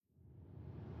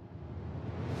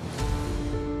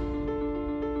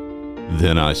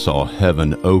Then I saw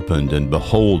heaven opened, and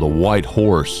behold, a white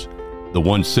horse. The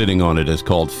one sitting on it is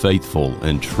called Faithful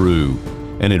and True,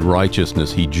 and in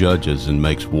righteousness he judges and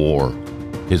makes war.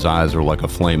 His eyes are like a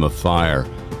flame of fire,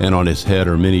 and on his head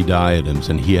are many diadems,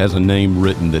 and he has a name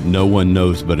written that no one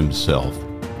knows but himself.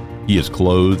 He is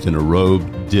clothed in a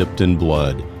robe dipped in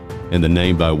blood, and the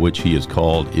name by which he is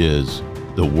called is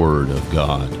the Word of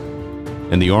God.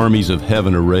 And the armies of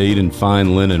heaven, arrayed in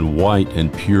fine linen, white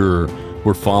and pure,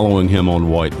 were following him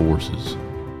on white horses.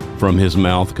 From his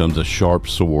mouth comes a sharp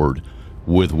sword,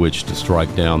 with which to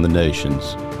strike down the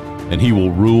nations, and he will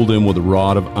rule them with a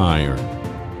rod of iron.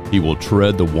 He will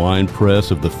tread the winepress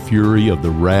of the fury of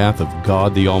the wrath of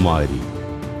God the Almighty.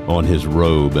 On his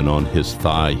robe and on his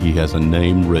thigh he has a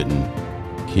name written,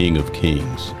 King of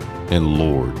Kings and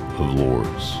Lord of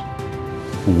Lords.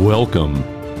 Welcome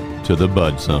to the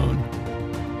Bud Zone.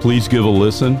 Please give a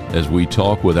listen as we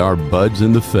talk with our buds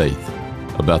in the faith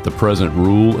about the present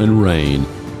rule and reign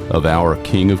of our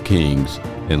King of Kings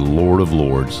and Lord of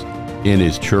Lords in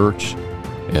his church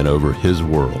and over his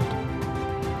world.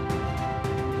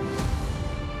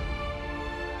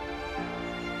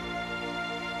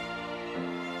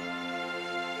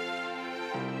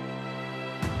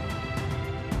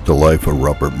 The Life of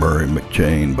Robert Murray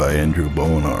McCheyne by Andrew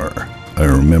Bonar. I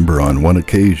remember on one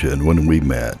occasion when we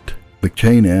met,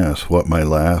 McCheyne asked what my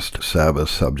last Sabbath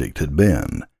subject had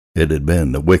been. It had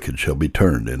been, the wicked shall be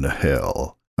turned into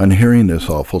hell. On hearing this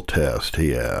awful test,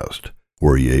 he asked,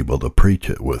 were you able to preach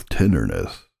it with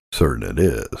tenderness? Certain it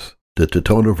is, that the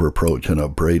tone of reproach and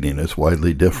upbraiding is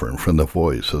widely different from the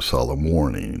voice of solemn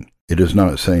warning. It is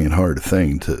not saying hard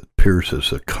things that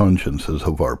pierces the consciences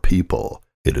of our people.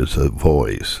 It is a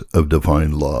voice of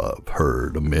divine love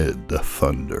heard amid the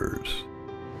thunders.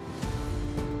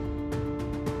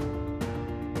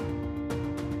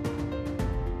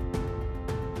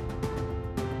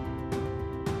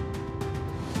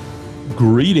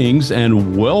 Greetings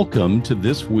and welcome to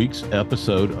this week's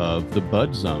episode of The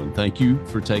Bud Zone. Thank you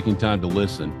for taking time to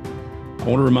listen. I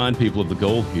want to remind people of the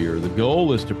goal here. The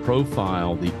goal is to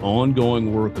profile the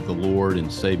ongoing work of the Lord in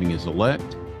saving his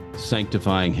elect,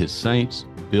 sanctifying his saints,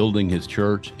 building his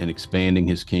church, and expanding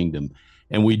his kingdom.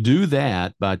 And we do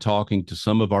that by talking to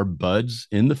some of our buds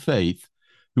in the faith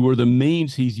who are the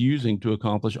means he's using to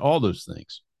accomplish all those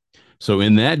things. So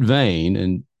in that vein,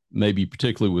 and maybe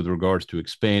particularly with regards to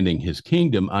expanding his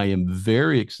kingdom, I am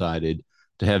very excited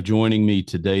to have joining me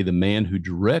today the man who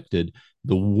directed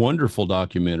the wonderful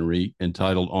documentary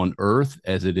entitled On Earth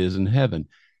as It Is in Heaven,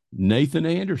 Nathan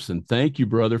Anderson. Thank you,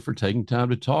 brother, for taking time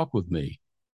to talk with me.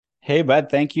 Hey, bud.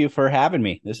 Thank you for having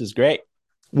me. This is great.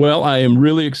 Well, I am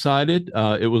really excited.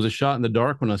 It was a shot in the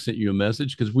dark when I sent you a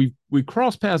message because we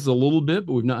crossed paths a little bit,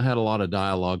 but we've not had a lot of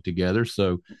dialogue together.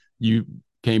 So you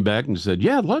came back and said,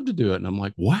 yeah, I'd love to do it. And I'm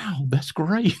like, wow, that's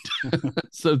great.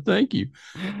 So thank you.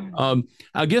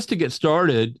 I guess to get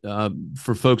started,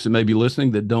 for folks that may be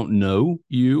listening that don't know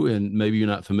you and maybe you're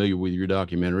not familiar with your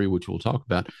documentary, which we'll talk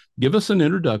about, give us an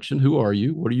introduction. Who are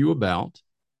you? What are you about?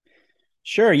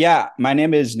 Sure. Yeah. My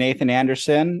name is Nathan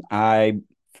Anderson. I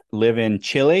live in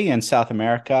Chile in South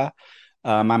America.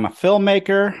 I'm a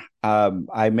filmmaker.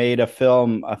 I made a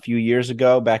film a few years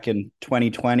ago, back in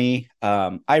 2020,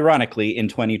 ironically in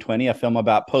 2020, a film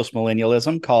about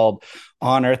postmillennialism called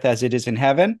On Earth as It Is in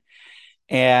Heaven.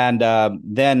 And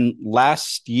then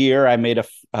last year, I made a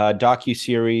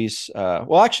docuseries.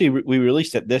 We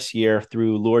released it this year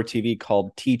through Lure TV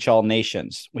called Teach All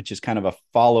Nations, which is kind of a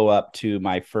follow-up to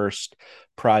my first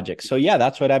project. So yeah,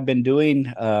 that's what I've been doing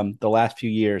the last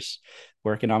few years,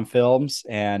 working on films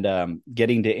and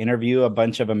getting to interview a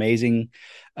bunch of amazing,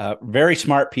 very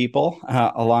smart people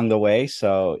along the way.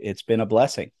 So it's been a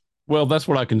blessing. Well, that's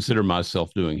what I consider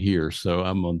myself doing here. So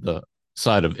I'm on the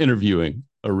side of interviewing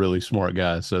a really smart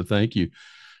guy. So thank you.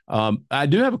 I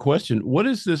do have a question. What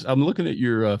is this? I'm looking at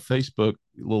your Facebook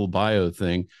little bio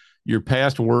thing. Your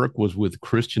past work was with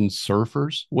Christian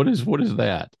surfers. What is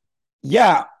that?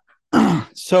 Yeah.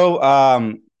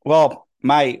 So,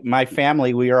 my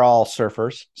family, we are all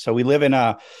surfers. So we live in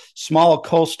a small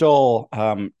coastal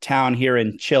town here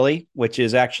in Chile, which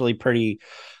is actually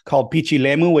called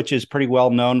Pichilemu, which is pretty well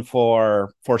known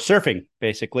for surfing,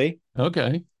 basically.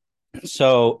 Okay.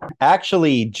 So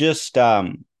actually just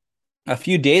a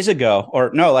few days ago,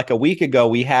 or no, like a week ago,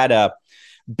 we had a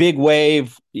big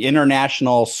wave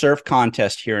international surf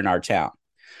contest here in our town.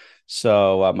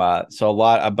 So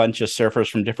a bunch of surfers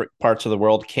from different parts of the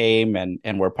world came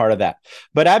and were part of that.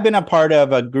 But I've been a part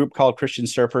of a group called Christian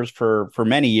Surfers for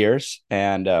many years,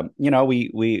 and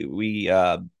we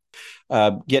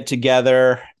get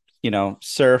together,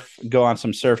 surf, go on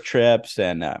some surf trips,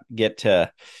 and get to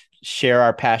share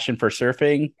our passion for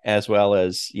surfing as well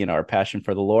as, our passion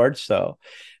for the Lord. So,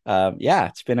 yeah,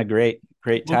 it's been a great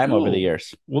Well, time over the cool.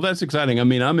 years. Well, that's exciting. I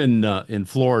mean, I'm in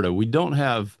Florida. We don't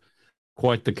have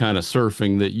quite the kind of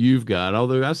surfing that you've got.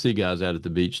 Although I see guys out at the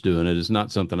beach doing it. It's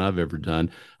not something I've ever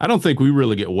done. I don't think we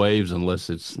really get waves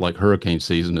unless it's like hurricane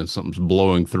season and something's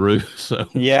blowing through. So,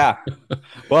 Yeah.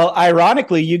 Well,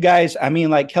 ironically, you guys, I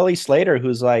mean, like Kelly Slater,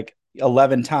 who's like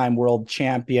 11-time world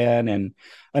champion and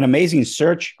an amazing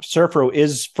surfer,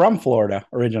 is from Florida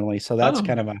originally. So that's oh,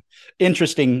 kind of a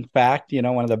interesting fact.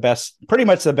 One of the best, pretty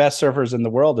much the best surfers in the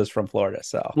world is from Florida.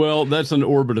 So, well, that's an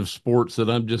orbit of sports that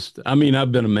I mean,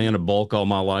 I've been a man of bulk all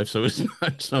my life, so it's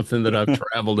not something that I've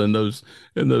traveled in those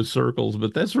circles,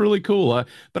 but that's really cool.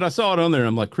 But I saw it on there and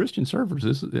I'm like, Christian Surfers,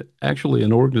 this is actually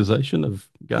an organization of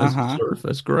guys who uh-huh. surf.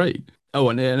 That's great. Oh,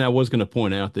 and I was going to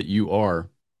point out that you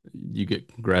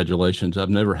get congratulations. I've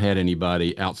never had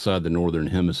anybody outside the Northern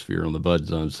Hemisphere on the Bud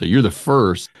Zone. So you're the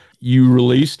first.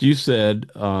 You said,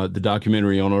 the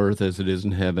documentary On Earth as It Is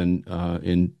in Heaven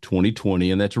in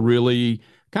 2020. And that's really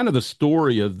kind of the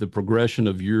story of the progression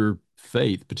of your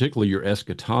faith, particularly your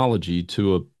eschatology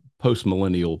to a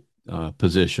postmillennial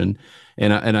position.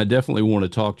 And I definitely want to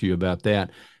talk to you about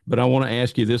that. But I want to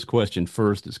ask you this question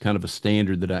first. It's kind of a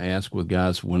standard that I ask with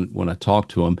guys when I talk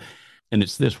to them. And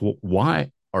it's this: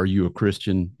 why are you a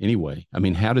Christian anyway? I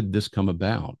mean, how did this come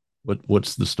about?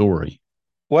 What's the story?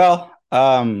 Well,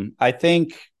 I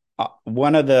think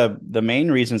one of the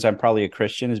main reasons I'm probably a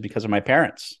Christian is because of my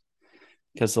parents,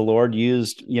 because the Lord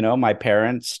used, my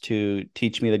parents to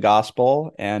teach me the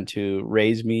gospel and to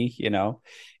raise me,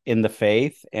 in the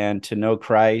faith and to know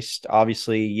Christ.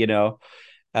 Obviously,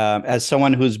 as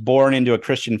someone who's born into a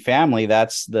Christian family,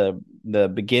 that's the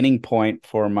beginning point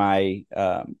for my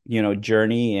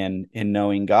journey in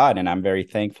knowing God, and I'm very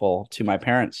thankful to my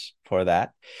parents for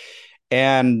that.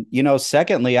 And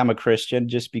secondly, I'm a Christian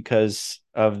just because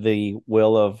of the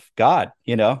will of God,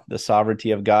 the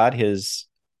sovereignty of God, His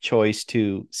choice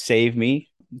to save me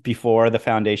before the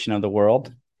foundation of the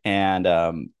world, and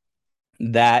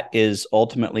that is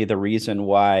ultimately the reason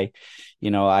why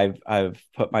I've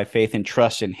put my faith and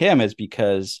trust in Him, is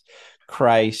because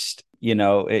Christ,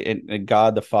 and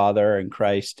God the Father and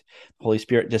Christ Holy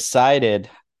Spirit decided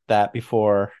that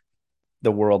before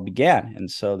the world began. And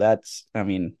so I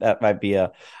mean, that might be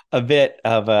a bit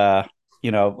of a,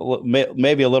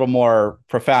 maybe a little more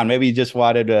profound. Maybe you just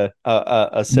wanted a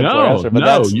simpler No, answer, but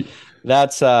no.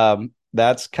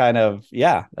 that's kind of,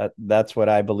 yeah, that's what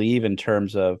I believe in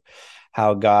terms of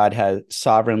how God has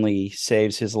sovereignly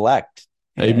saves His elect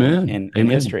in Amen. in Amen.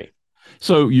 history.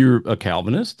 So you're a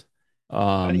Calvinist.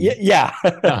 Um, Yeah.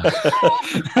 uh,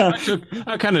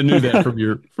 I kind of knew that from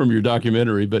your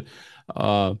documentary, but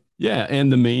yeah, and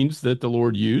the means that the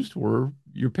Lord used were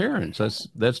your parents.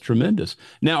 That's tremendous.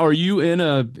 Now, are you in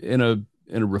a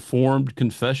reformed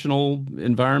confessional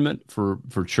environment for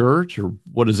church, or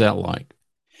what is that like?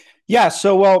 Yeah,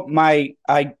 so well,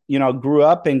 I grew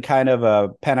up in kind of a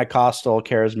Pentecostal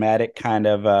charismatic kind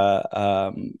of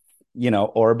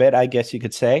orbit, I guess you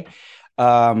could say.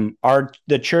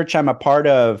 The church I'm a part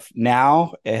of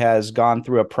now, it has gone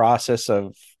through a process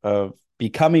of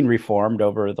becoming reformed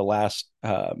over the last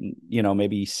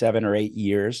maybe 7 or 8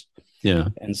 years. Yeah.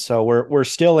 And so we're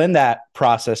still in that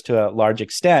process to a large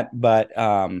extent, but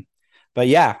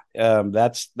yeah,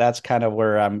 that's kind of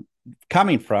where I'm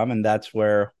coming from, and that's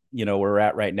where we're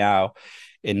at right now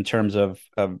in terms of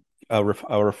a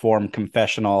reformed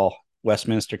confessional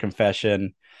Westminster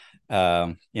Confession,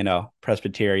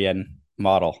 Presbyterian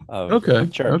model Okay. of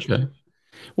church. Okay.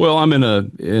 Well, I'm in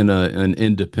an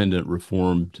independent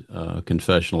Reformed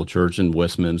confessional church in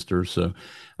Westminster, so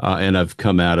and I've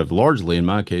come out of largely, in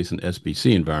my case, an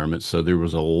SBC environment. So there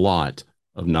was a lot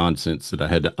of nonsense that I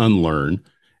had to unlearn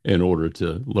in order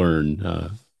to learn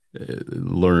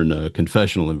a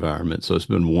confessional environment. So it's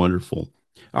been wonderful.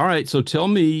 All right, so tell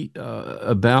me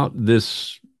about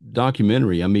this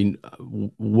documentary. I mean,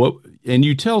 what, and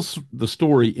you tell the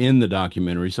story in the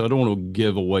documentary, so I don't want to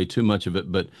give away too much of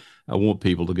it, but I want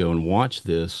people to go and watch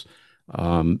this,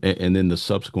 and then the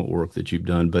subsequent work that you've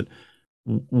done. But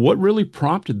what really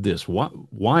prompted this?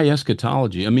 Why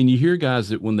eschatology? I mean, you hear guys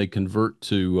that when they convert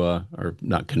to, or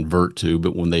not convert to,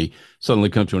 but when they suddenly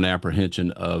come to an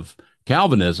apprehension of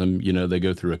Calvinism, they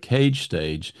go through a cage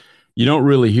stage. You don't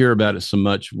really hear about it so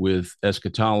much with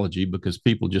eschatology because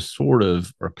people just sort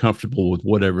of are comfortable with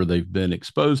whatever they've been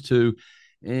exposed to,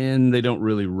 and they don't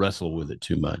really wrestle with it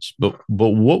too much. But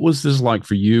what was this like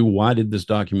for you? Why did this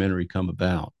documentary come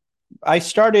about? I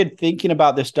started thinking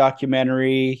about this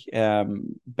documentary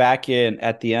back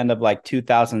at the end of like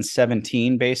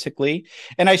 2017, basically.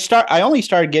 And I only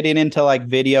started getting into like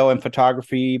video and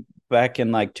photography back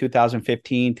in like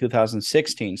 2015,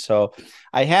 2016. So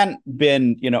I hadn't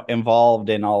been, involved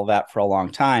in all of that for a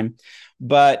long time.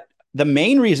 But the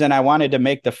main reason I wanted to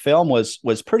make the film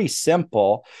was pretty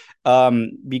simple.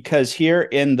 Because here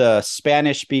in the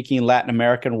Spanish speaking Latin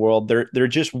American world, there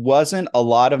just wasn't a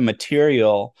lot of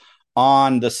material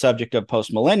on the subject of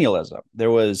postmillennialism.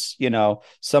 There was,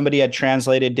 somebody had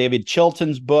translated David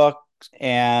Chilton's book,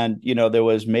 and, there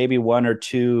was maybe one or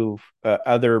two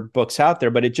other books out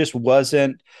there, but it just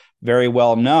wasn't very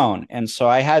well known. And so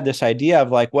I had this idea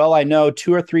of like, well, I know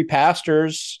two or three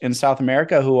pastors in South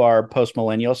America who are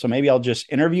postmillennial, so maybe I'll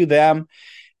just interview them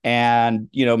and,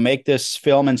 make this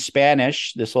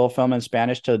little film in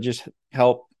Spanish to just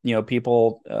help,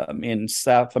 people in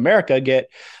South America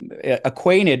get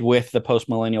acquainted with the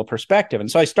postmillennial perspective. And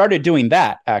so I started doing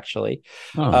that, actually.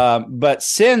 But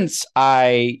since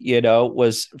I,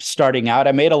 was starting out,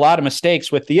 I made a lot of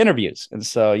mistakes with the interviews. And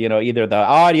so, either the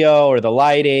audio or the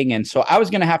lighting. And so I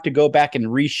was going to have to go back and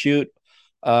reshoot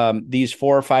these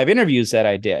 4 or 5 interviews that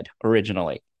I did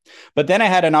originally. But then I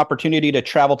had an opportunity to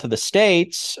travel to the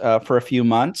States for a few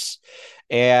months.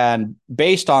 And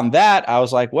based on that, I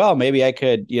was like, well, maybe I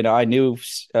could, I knew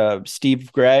Steve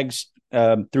Greggs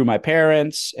through my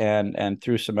parents and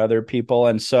through some other people.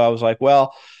 And so I was like,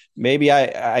 well, maybe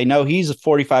I know he's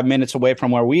 45 minutes away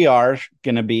from where we are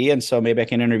going to be. And so maybe I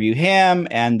can interview him.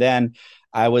 And then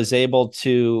I was able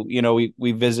to,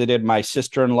 we visited my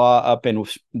sister-in-law up in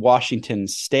Washington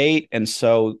State. And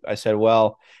so I said,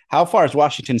 well, how far is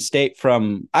Washington State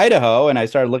from Idaho? And I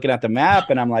started looking at the map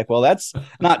and I'm like, well, that's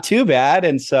not too bad.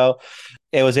 And so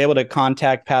I was able to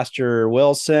contact Pastor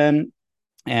Wilson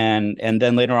and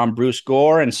then later on Bruce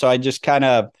Gore. And so I just kind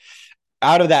of,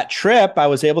 out of that trip, I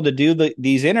was able to do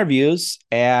these interviews.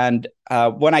 And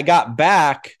when I got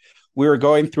back, we were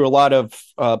going through a lot of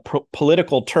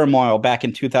political turmoil back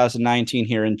in 2019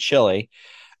 here in Chile.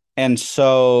 And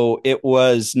so it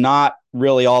was not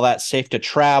really all that safe to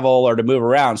travel or to move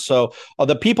around. So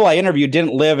the people I interviewed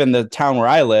didn't live in the town where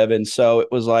I live. And so it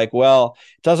was like, well,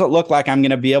 it doesn't look like I'm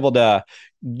going to be able to,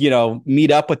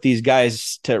 meet up with these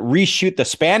guys to reshoot the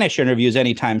Spanish interviews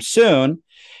anytime soon.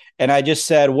 And I just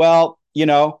said, well,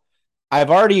 I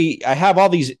have all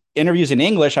these interviews in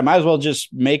English. I might as well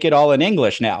just make it all in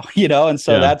English now, And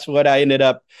so that's what I ended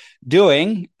up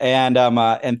doing. And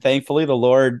thankfully the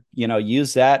Lord,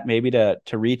 used that maybe to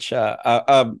reach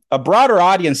a broader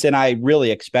audience than I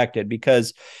really expected,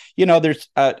 because, there's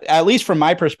at least from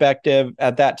my perspective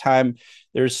at that time,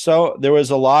 there was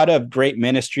a lot of great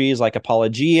ministries like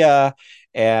Apologia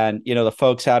and, the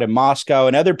folks out in Moscow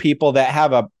and other people that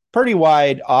have a pretty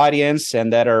wide audience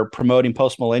and that are promoting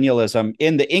postmillennialism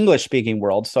in the English speaking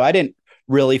world. So I didn't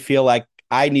really feel like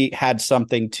I had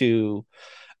something to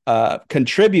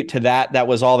contribute to that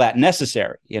was all that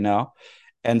necessary,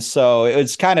 And so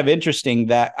it's kind of interesting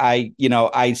that I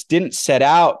didn't set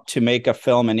out to make a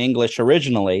film in English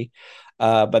originally,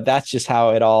 but that's just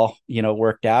how it all,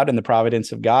 worked out in the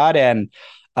providence of God. And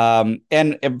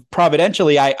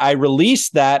providentially, I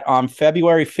released that on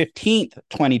February 15th,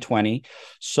 2020.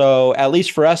 So at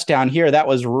least for us down here, that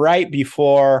was right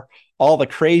before all the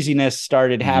craziness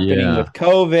started happening with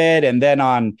COVID. And then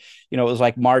on, it was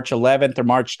like March 11th or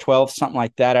March 12th, something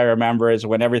like that. I remember is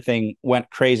when everything went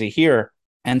crazy here.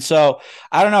 And so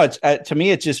I don't know. It's to me,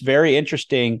 it's just very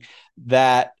interesting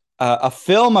that a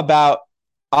film about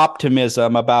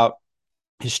optimism, about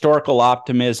historical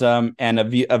optimism and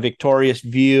a victorious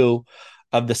view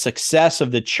of the success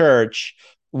of the church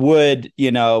would,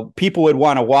 people would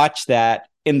want to watch that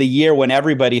in the year when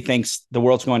everybody thinks the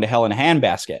world's going to hell in a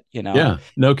handbasket, Yeah,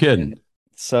 no kidding.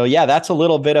 So yeah, that's a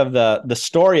little bit of the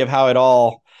story of how it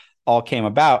all came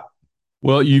about.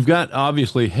 Well, you've got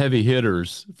obviously heavy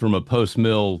hitters from a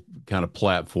post-mill kind of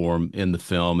platform in the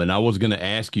film. And I was going to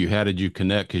ask you, how did you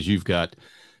connect? Because you've got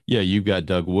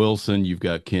Doug Wilson, you've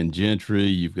got Ken Gentry,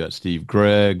 you've got Steve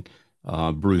Gregg,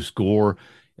 Bruce Gore.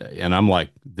 And I'm like,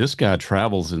 this guy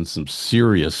travels in some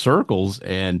serious circles.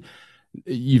 And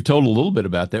you've told a little bit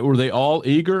about that. Were they all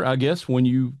eager, I guess, when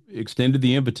you extended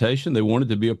the invitation? They wanted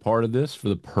to be a part of this for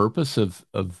the purpose of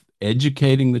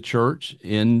educating the church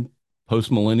in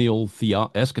postmillennial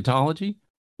eschatology?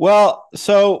 Well,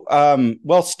 so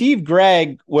Steve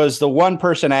Gregg was the one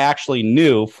person I actually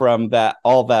knew from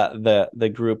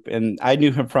the group, and I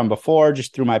knew him from before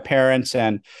just through my parents,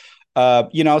 and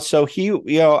so he,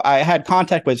 I had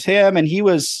contact with him, and he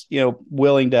was,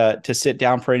 willing to sit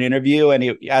down for an interview,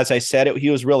 and as I said, he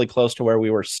was really close to where we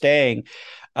were staying.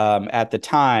 at the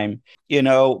time.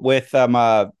 With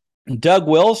Doug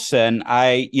Wilson,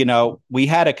 we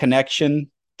had a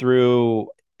connection through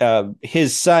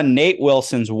his son, Nate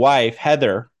Wilson's wife,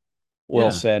 Heather Yeah.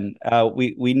 Wilson.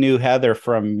 We knew Heather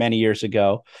from many years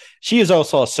ago. She is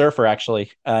also a surfer,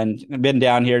 actually, and been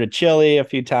down here to Chile a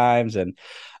few times. And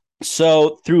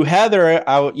so through Heather,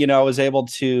 I was able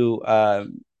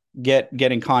to get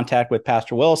in contact with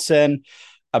Pastor Wilson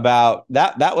about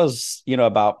that. That was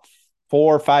about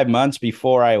 4 or 5 months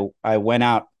before I went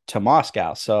out to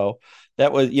Moscow. So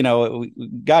that was we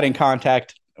got in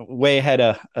contact way ahead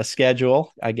of a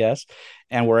schedule, I guess,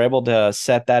 and we're able to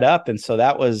set that up. And so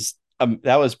that was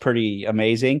pretty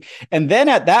amazing. And then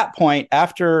at that point,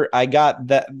 after I got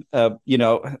that,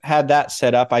 had that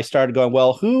set up, I started going,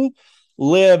 well, who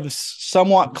lives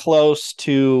somewhat close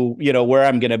to, where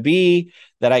I'm going to be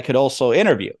that I could also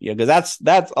interview, because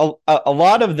that's a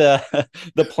lot of the,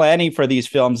 the planning for these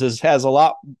films has a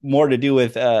lot more to do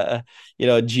with,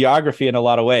 geography in a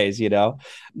lot of ways,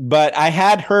 but I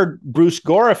had heard Bruce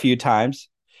Gore a few times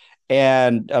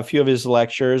and a few of his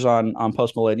lectures on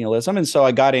postmillennialism. And so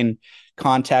I got in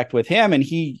contact with him, and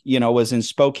he, was in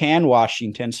Spokane,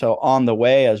 Washington, so on the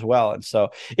way as well. And so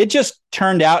it just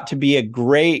turned out to be a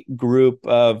great group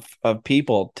of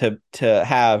people to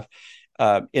have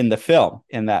in the film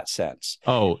in that sense.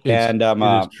 Oh, And it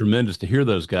is tremendous to hear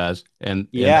those guys, and that's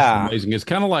yeah, amazing. It's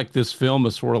kind of like this film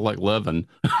is sort of like Leaven,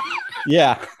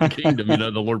 yeah. the kingdom.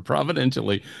 The Lord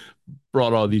providentially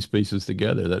brought all these pieces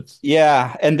together. That's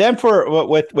Yeah, and then for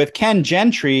with Ken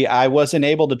Gentry, I wasn't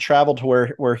able to travel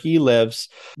to where he lives,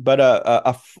 but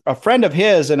a friend of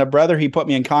his and a brother he put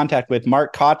me in contact with,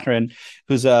 Mark Cotran,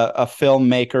 who's a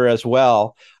filmmaker as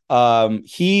well.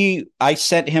 I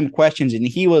sent him questions, and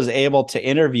he was able to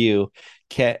interview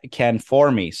Ken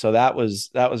for me. So that was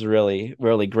really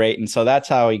really great, and so that's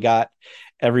how he got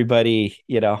everybody,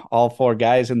 all four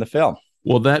guys in the film.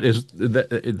 well,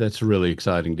 that's really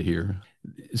exciting to hear.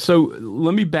 So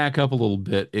let me back up a little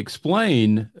bit.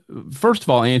 Explain, first of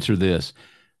all, answer this.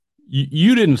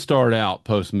 You didn't start out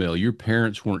post-mill. Your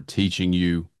parents weren't teaching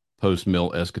you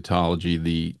post-mill eschatology.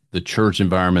 The church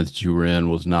environment that you were in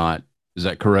was not. Is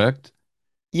that correct?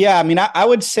 Yeah, I mean, I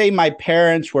would say my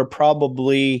parents were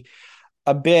probably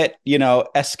a bit,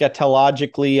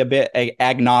 eschatologically a bit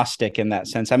agnostic in that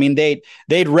sense. I mean, they'd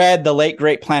read the late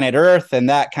great Planet Earth and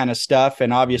that kind of stuff,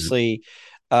 and Mhm. obviously,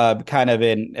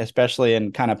 especially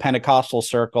in kind of Pentecostal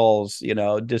circles,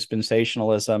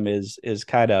 dispensationalism is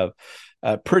kind of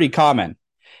pretty common.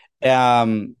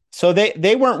 So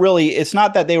they weren't really. It's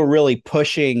not that they were really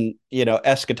pushing,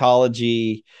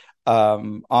 eschatology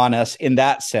on us in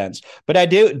that sense. But I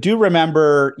do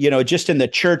remember, just in the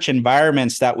church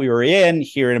environments that we were in,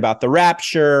 hearing about the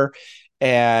rapture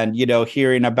and,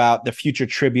 hearing about the future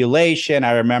tribulation.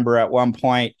 I remember at one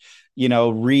point,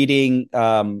 reading,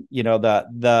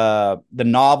 the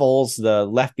novels, the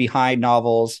Left Behind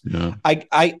novels. Yeah.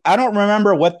 I don't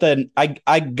remember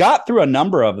I got through a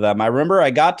number of them. I remember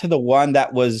I got to the one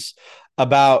that was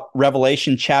about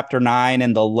Revelation chapter 9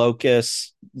 and the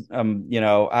locusts. I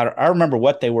remember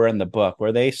what they were in the book.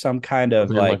 Were they some kind Were of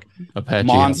they like like Apache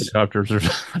monster? helicopters or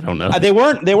I don't know. They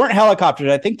weren't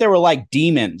helicopters. I think they were like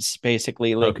demons,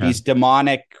 basically, like Okay. these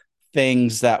demonic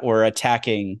things that were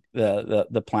attacking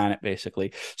the planet,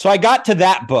 basically. So I got to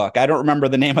that book. I don't remember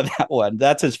the name of that one.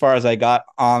 That's as far as I got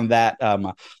on that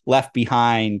Left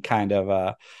Behind kind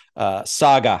of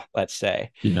saga, let's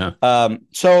say. Yeah.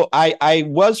 So I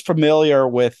was familiar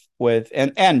with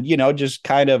and just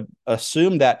kind of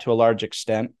assumed that to a large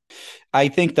extent. I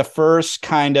think the first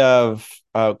kind of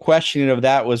questioning of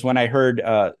that was when I heard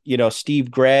Steve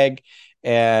Gregg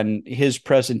and his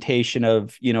presentation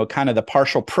of kind of the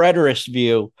partial preterist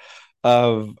view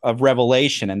of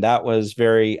Revelation, and that was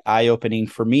very eye opening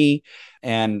for me.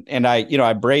 And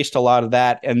I braced a lot of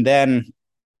that, and then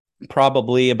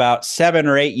probably about 7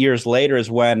 or 8 years later is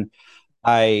when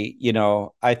I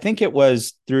think it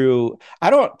was through.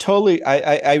 I don't totally.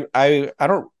 I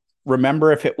don't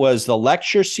remember if it was the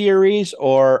lecture series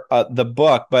or the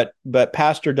book, but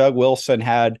Pastor Doug Wilson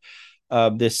had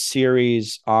this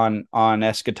series on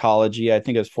eschatology. I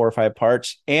think it was 4 or 5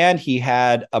 parts, and he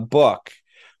had a book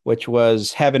which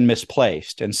was Heaven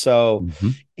Misplaced. And so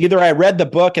Mhm. either I read the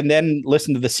book and then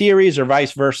listened to the series, or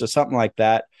vice versa, something like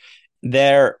that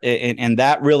there, and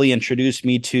that really introduced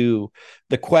me to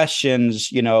the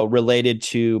questions related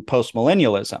to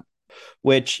postmillennialism,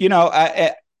 which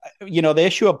the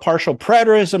issue of partial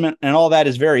preterism and all that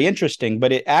is very interesting,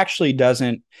 but it actually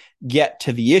doesn't get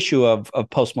to the issue of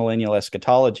postmillennial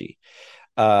eschatology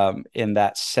in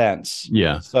that sense.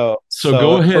 Yeah. So So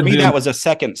go for ahead me, that then. was a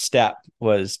second step.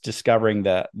 was discovering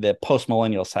the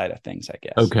post-millennial side of things, I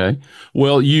guess. Okay.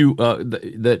 Well, you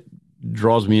that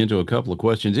draws me into a couple of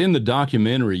questions. In the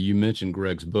documentary, you mentioned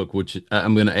Greg's book, which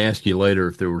I'm going to ask you later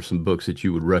if there were some books that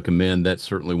you would recommend. That's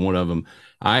certainly one of them.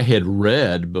 I had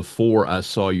read before I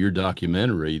saw your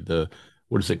documentary,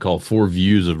 what is it called? Four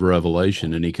Views of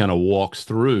Revelation, and he kind of walks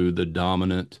through the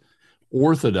dominant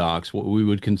orthodox, what we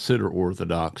would consider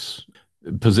orthodox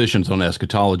positions on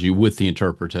eschatology with the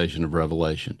interpretation of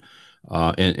Revelation.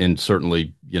 And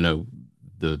certainly,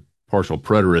 the partial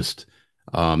preterist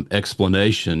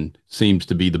explanation seems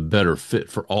to be the better fit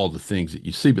for all the things that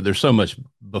you see. But there's so much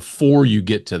before you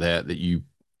get to that you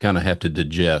kind of have to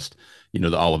digest,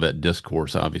 the Olivet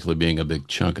Discourse, obviously being a big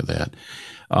chunk of that.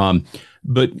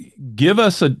 But give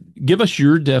us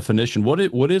your definition. What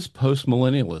is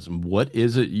postmillennialism? What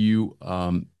is it you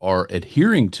are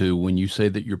adhering to when you say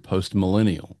that you're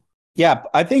postmillennial? Yeah,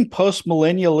 I think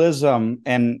postmillennialism,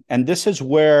 and this is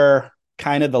where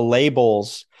kind of the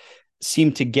labels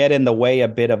seem to get in the way a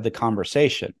bit of the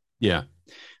conversation. Yeah.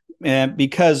 And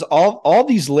because all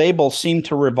these labels seem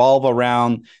to revolve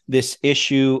around this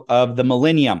issue of the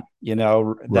millennium,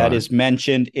 that is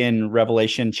mentioned in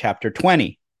Revelation chapter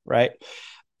 20, right?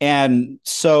 And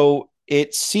so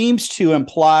it seems to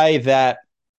imply that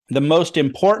the most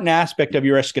important aspect of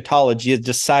your eschatology is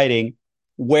deciding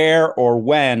where or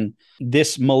when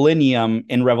this millennium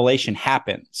in Revelation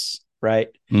happens, right?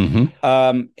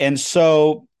 Mm-hmm. And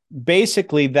so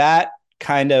basically that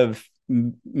kind of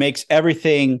makes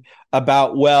everything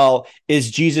about, well,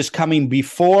 is Jesus coming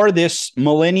before this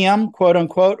millennium, quote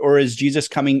unquote, or is Jesus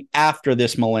coming after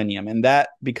this millennium? And that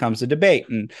becomes a debate.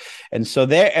 And so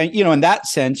there, and, in that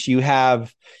sense, you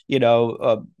have,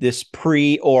 this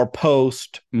pre or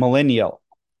post millennial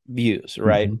views,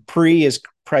 right? Mm-hmm. Pre is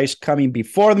Christ coming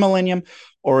before the millennium,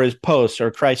 or is post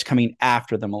or Christ coming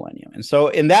after the millennium. And so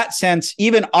in that sense,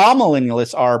 even all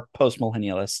millennialists are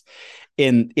post-millennialists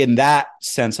in that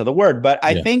sense of the word. But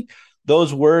I think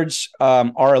those words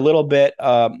are a little bit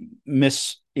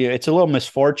it's a little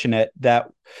misfortunate that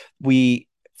we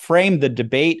frame the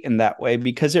debate in that way,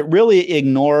 because it really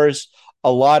ignores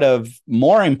a lot of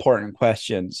more important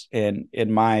questions in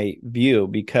my view,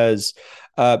 because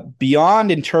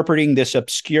beyond interpreting this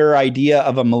obscure idea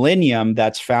of a millennium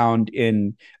that's found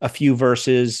in a few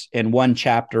verses in one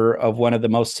chapter of one of the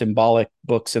most symbolic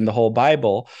books in the whole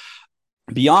Bible,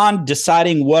 beyond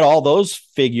deciding what all those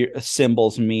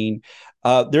symbols mean,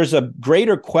 there's a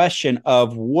greater question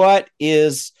of what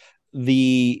is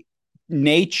the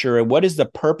nature and what is the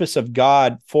purpose of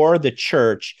God for the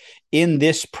church in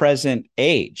this present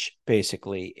age,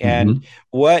 basically. And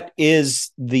what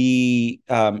is the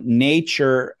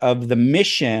nature of the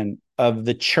mission of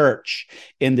the church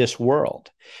in this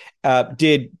world?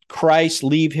 Did Christ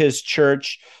leave his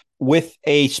church with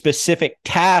a specific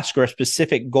task or a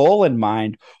specific goal in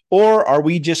mind? Or are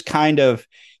we just kind of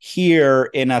here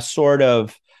in a sort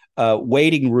of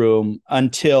waiting room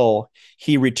until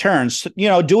he returns,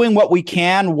 doing what we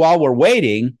can while we're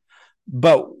waiting?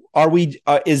 But are we,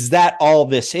 is that all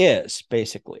this is,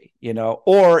 basically,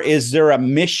 or is there a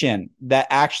mission that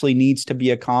actually needs to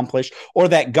be accomplished, or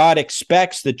that God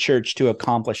expects the church to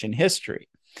accomplish in history?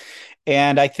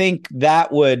 And I think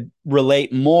that would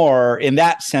relate more in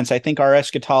that sense. I think our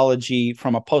eschatology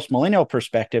from a postmillennial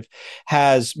perspective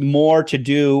has more to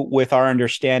do with our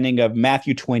understanding of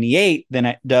Matthew 28 than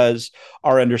it does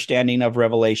our understanding of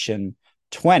Revelation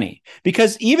 20.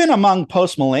 Because even among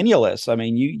postmillennialists, I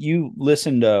mean, you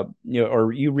listen to,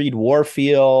 or you read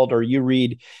Warfield, or you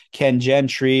read Ken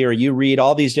Gentry, or you read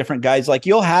all these different guys, like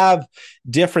you'll have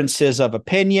differences of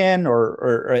opinion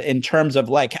or in terms of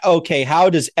like, okay, how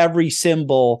does every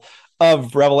symbol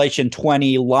of Revelation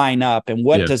 20 line up and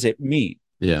what does it mean?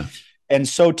 Yeah. And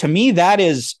so to me, that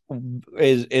is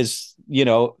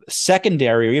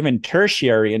secondary or even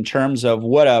tertiary in terms of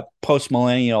what a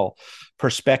postmillennial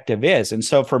perspective is. And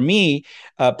so for me,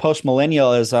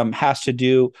 postmillennialism has to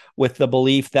do with the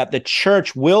belief that the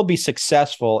church will be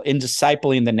successful in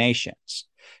discipling the nations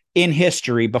in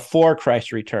history before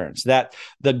Christ returns, that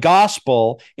the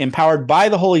gospel empowered by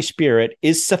the Holy Spirit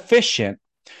is sufficient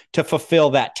to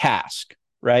fulfill that task,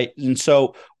 right? And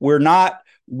so we're not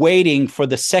waiting for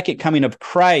the second coming of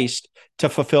Christ to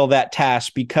fulfill that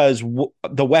task because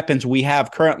the weapons we have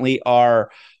currently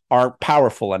are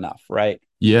powerful enough, right?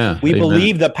 Yeah. We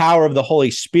believe the power of the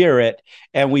Holy Spirit,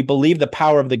 and we believe the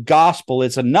power of the gospel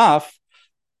is enough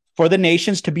for the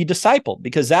nations to be discipled,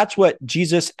 because that's what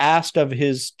Jesus asked of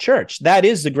his church. That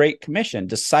is the Great Commission,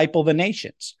 disciple the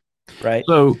nations, right?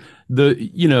 So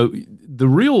The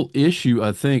real issue,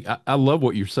 I think, I love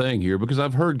what you're saying here because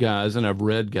I've heard guys and I've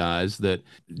read guys that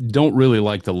don't really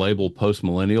like the label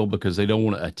postmillennial because they don't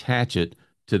want to attach it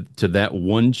to that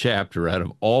one chapter out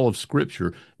of all of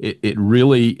Scripture. It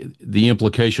really, the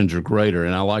implications are greater.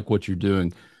 And I like what you're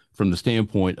doing from the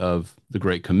standpoint of the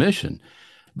Great Commission.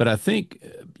 But I think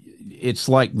it's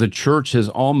like the church has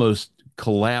almost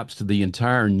collapsed the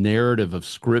entire narrative of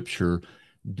Scripture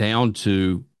down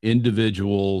to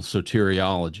individual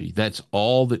soteriology. That's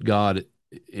all that God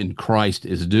in Christ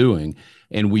is doing.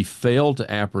 And we fail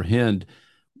to apprehend.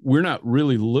 We're not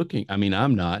really looking. I mean,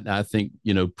 I'm not. I think,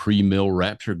 pre-mill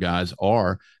rapture guys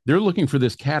are. They're looking for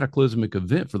this cataclysmic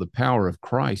event for the power of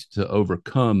Christ to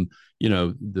overcome,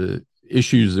 the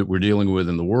issues that we're dealing with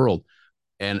in the world.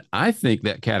 And I think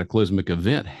that cataclysmic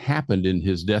event happened in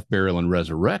his death, burial, and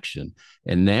resurrection.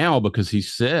 And now, because he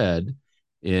said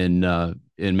in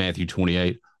Matthew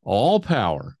 28, all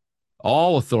power,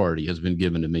 all authority has been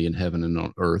given to me in heaven and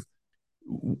on earth,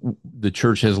 the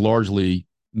church has largely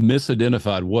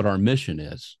misidentified what our mission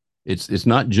is. It's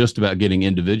not just about getting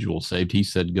individuals saved. He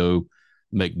said, go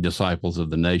make disciples of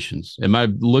the nations. Am I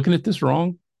looking at this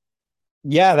wrong?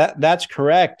 Yeah, that's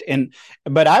correct.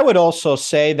 But I would also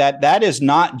say that is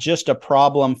not just a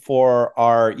problem for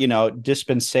our,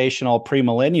 dispensational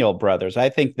premillennial brothers. I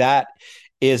think that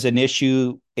is an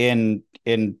issue in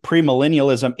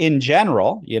premillennialism in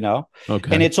general,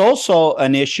 Okay. And it's also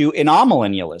an issue in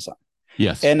amillennialism.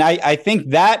 Yes. And I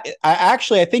think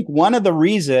I think one of the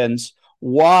reasons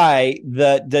why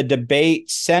the debate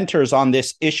centers on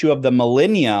this issue of the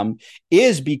millennium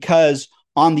is because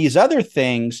on these other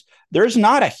things, there's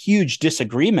not a huge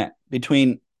disagreement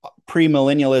between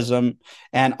premillennialism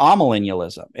and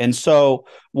amillennialism. And so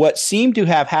what seemed to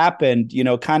have happened,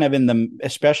 kind of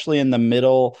especially in the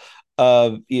middle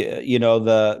of,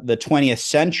 the 20th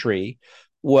century,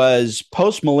 was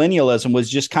postmillennialism was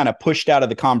just kind of pushed out of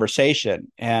the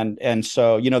conversation. And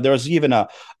so, there was even a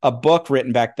book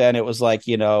written back then. It was like,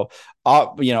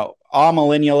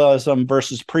 amillennialism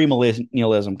versus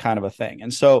premillennialism kind of a thing.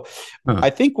 And so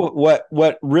I think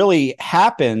what really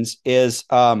happens is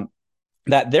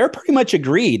that they're pretty much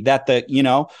agreed that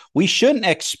we shouldn't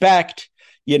expect,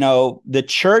 the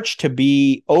church to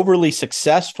be overly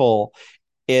successful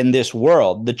in this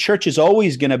world. The church is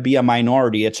always going to be a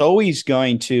minority. It's always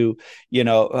going to,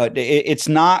 it's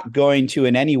not going to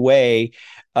in any way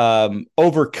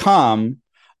overcome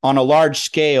on a large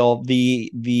scale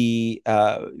the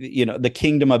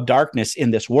kingdom of darkness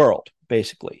in this world,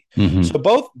 basically. Mm-hmm. So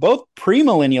both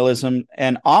premillennialism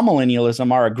and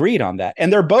amillennialism are agreed on that,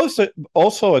 and they're both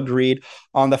also agreed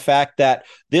on the fact that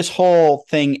this whole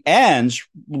thing ends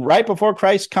right before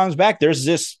Christ comes back. There's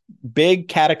this big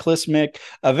cataclysmic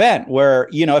event where,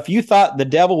 if you thought the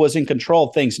devil was in control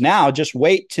of things now, just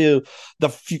wait to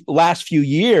the last few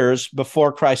years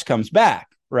before Christ comes back.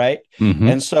 Right. Mm-hmm.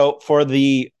 And so for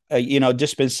the,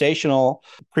 dispensational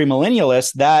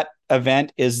premillennialists, that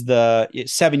event is the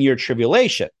 7-year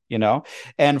tribulation,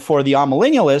 and for the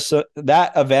amillennialists,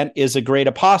 that event is a great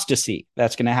apostasy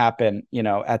that's going to happen,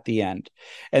 at the end.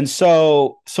 And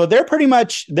so they're pretty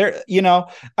much they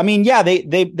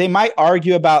might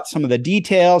argue about some of the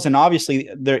details, and obviously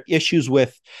there are issues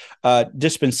with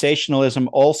dispensationalism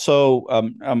also,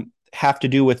 have to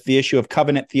do with the issue of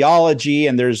covenant theology,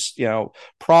 and there's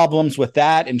problems with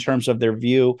that in terms of their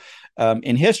view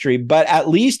in history. But at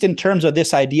least in terms of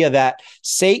this idea that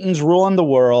Satan's ruling the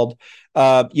world,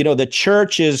 the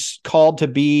church is called to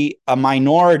be a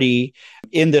minority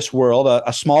in this world,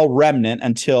 a small remnant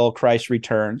until Christ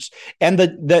returns. And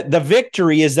the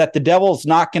victory is that the devil's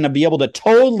not going to be able to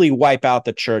totally wipe out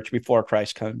the church before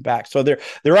Christ comes back. So there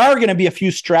are going to be a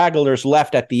few stragglers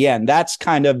left at the end. That's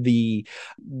kind of the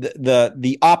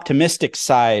optimistic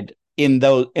side in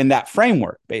that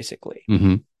framework, basically.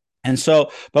 Mm-hmm. And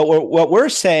so, but what we're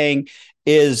saying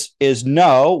is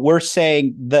no, we're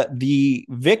saying that the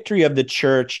victory of the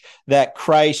church that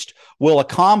Christ will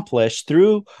accomplish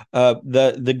through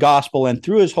the gospel and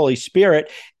through his Holy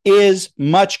Spirit is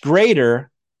much greater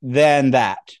than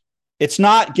that. It's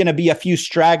not going to be a few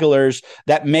stragglers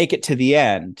that make it to the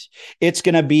end. It's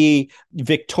going to be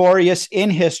victorious in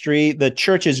history. The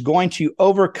church is going to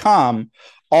overcome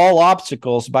all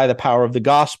obstacles by the power of the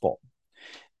gospel.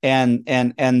 And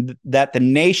that the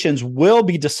nations will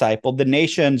be discipled. The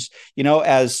nations,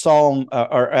 as Psalm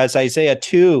or as Isaiah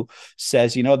 2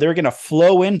 says, they're going to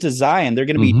flow into Zion. They're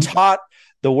going to be taught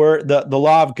the word, the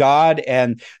law of God,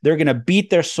 and they're going to beat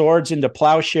their swords into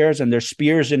plowshares and their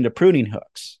spears into pruning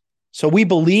hooks. So we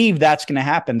believe that's going to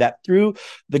happen, that through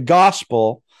the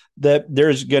gospel, that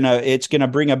it's going to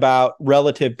bring about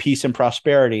relative peace and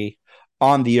prosperity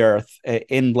on the earth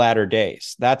in latter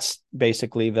days. That's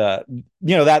basically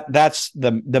that's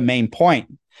the main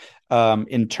point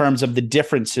in terms of the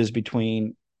differences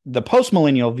between the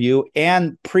postmillennial view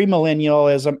and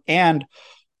premillennialism and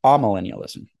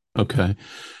amillennialism. Okay.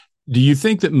 Do you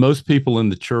think that most people in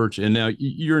the church, and now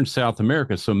you're in South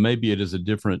America, so maybe it is a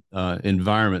different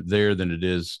environment there than it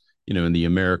is, in the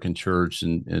American church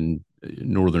and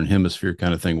Northern Hemisphere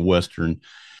kind of thing, Western.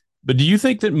 But do you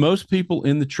think that most people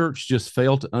in the church just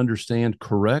fail to understand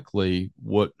correctly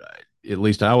what, at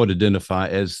least I would identify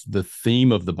as the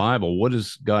theme of the Bible? What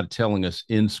is God telling us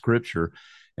in Scripture?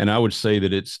 And I would say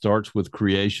that it starts with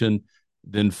creation,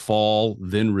 then fall,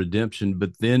 then redemption,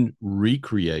 but then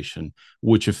recreation,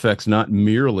 which affects not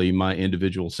merely my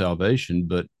individual salvation,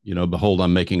 but, behold,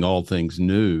 I'm making all things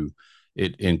new.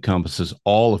 It encompasses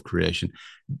all of creation.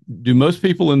 Do most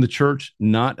people in the church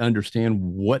not understand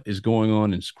what is going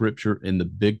on in Scripture in the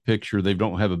big picture? They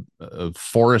don't have a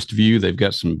forest view. They've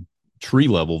got some tree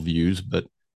level views, but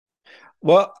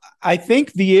well, I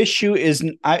think the issue is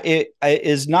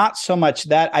not so much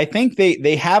that. I think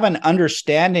they have an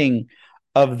understanding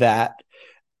of that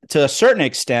to a certain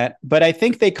extent, but I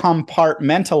think they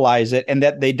compartmentalize it and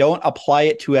that they don't apply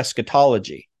it to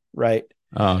eschatology, right?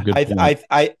 Good point.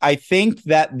 I think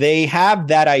that they have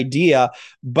that idea,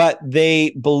 but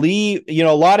they believe, a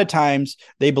lot of times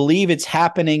they believe it's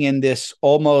happening in this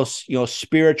almost,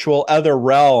 spiritual other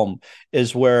realm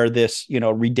is where this,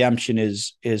 redemption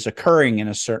is occurring in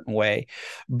a certain way.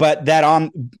 But that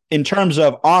in terms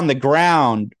of on the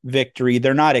ground victory,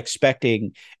 they're not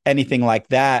expecting anything like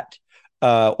that,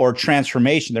 or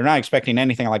transformation. They're not expecting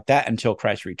anything like that until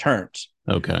Christ returns.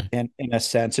 Okay. In a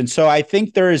sense. And so I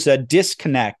think there is a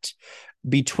disconnect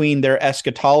between their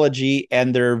eschatology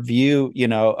and their view,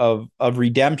 of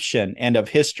redemption and of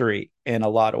history in a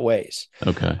lot of ways.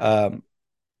 Okay.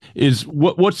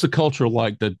 What's the culture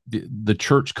like, the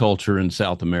church culture in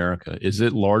South America? Is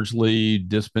it largely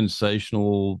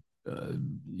dispensational,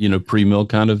 pre-mill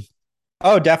kind of?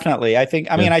 Oh, definitely. I think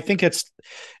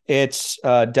it's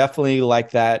definitely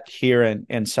like that here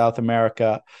in South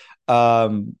America.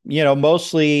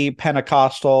 Mostly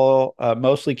Pentecostal,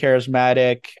 mostly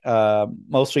charismatic,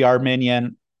 mostly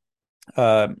Arminian,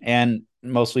 and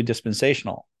mostly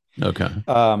dispensational. Okay.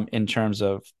 In terms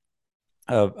of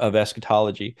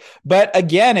eschatology. But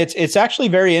again, it's actually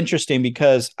very interesting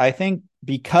because I think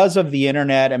because of the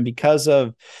internet and because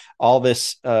of all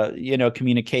this,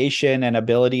 communication and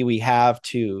ability we have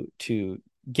to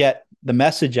get the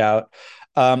message out,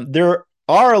 there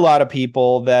are a lot of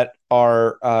people that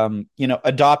are,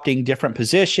 adopting different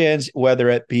positions, whether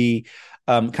it be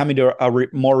coming to a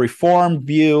more reformed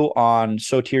view on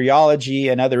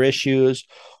soteriology and other issues,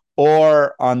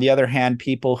 or on the other hand,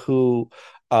 people who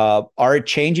are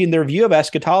changing their view of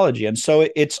eschatology. And so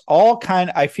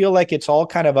I feel like it's all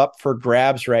kind of up for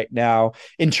grabs right now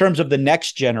in terms of the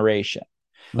next generation.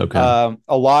 Okay.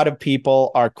 A lot of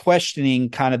people are questioning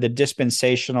kind of the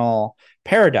dispensational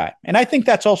paradigm, and I think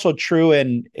that's also true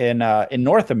in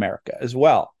North America as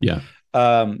well. Yeah.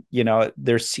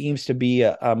 There seems to be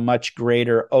a much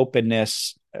greater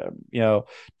openness,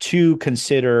 to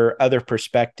consider other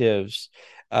perspectives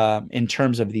in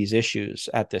terms of these issues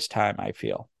at this time, I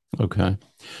feel. Okay.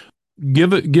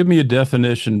 Give me a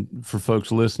definition for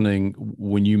folks listening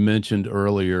when you mentioned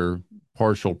earlier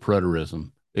partial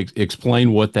preterism.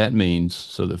 Explain what that means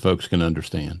so that folks can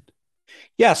understand.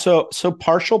 Yeah, so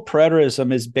partial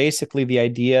preterism is basically the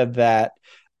idea that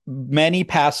many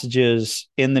passages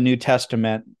in the New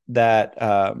Testament that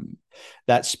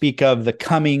speak of the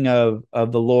coming of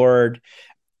the Lord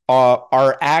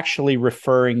are actually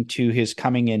referring to his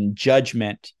coming in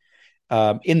judgment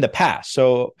in the past.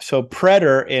 So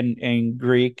preter in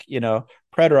Greek,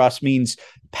 preteros means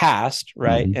past,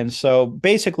 right? Mm-hmm. And so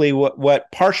basically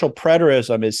what partial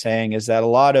preterism is saying is that a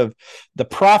lot of the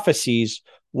prophecies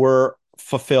were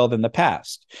fulfilled in the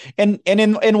past. And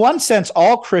in one sense,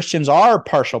 all Christians are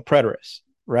partial preterists,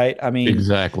 right? I mean,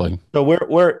 exactly. So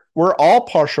we're all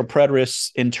partial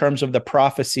preterists in terms of the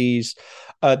prophecies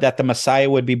that the Messiah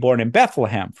would be born in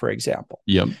Bethlehem, for example.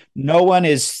 Yep. No one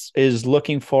is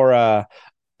looking for a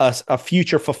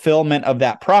future fulfillment of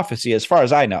that prophecy, as far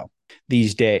as I know,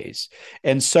 these days.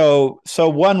 And so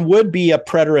one would be a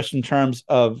preterist in terms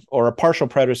of, or a partial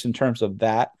preterist in terms of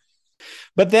that.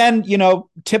 But then,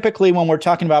 typically when we're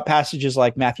talking about passages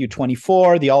like Matthew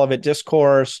 24, the Olivet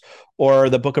Discourse,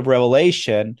 or the book of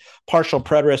Revelation, partial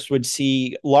preterists would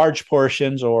see large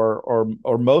portions or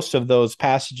most of those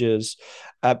passages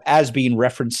as being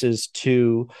references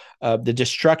to the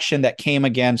destruction that came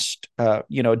against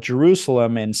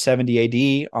Jerusalem in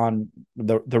 70 AD on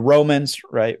the Romans,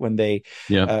 right, when they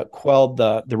Yeah. quelled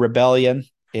the rebellion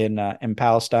in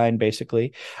Palestine,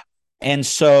 basically. And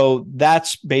so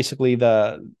that's basically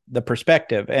the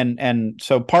perspective. And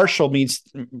so partial means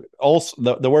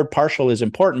also the word partial is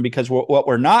important because what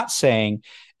we're not saying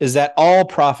is that all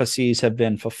prophecies have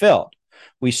been fulfilled.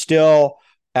 We still,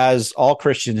 as all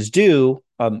Christians do,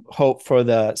 hope for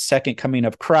the second coming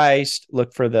of Christ,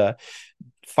 look for the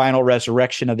final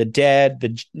resurrection of the dead,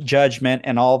 the judgment,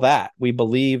 and all that. We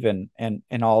believe in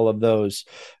all of those,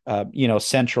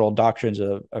 central doctrines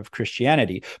of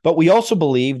Christianity. But we also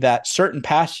believe that certain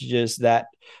passages that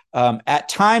at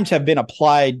times have been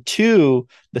applied to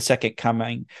the second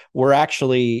coming, we're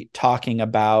actually talking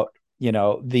about,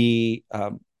 this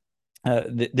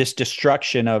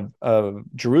destruction of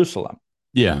Jerusalem.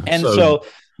 Yeah. And so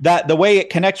that the way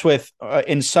it connects with,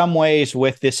 in some ways,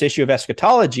 with this issue of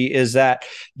eschatology is that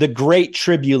the Great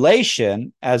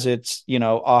Tribulation, as it's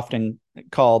often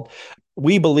called,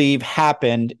 we believe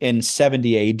happened in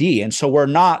 70 AD, and so we're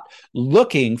not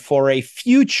looking for a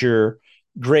future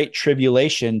Great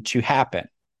Tribulation to happen,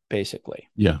 basically.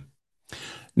 Yeah.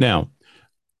 Now,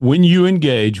 when you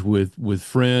engage with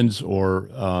friends or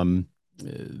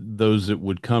those that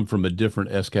would come from a different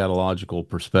eschatological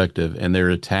perspective, and they're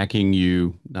attacking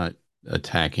you, not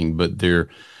attacking, but they're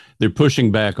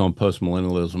pushing back on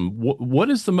postmillennialism. What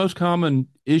is the most common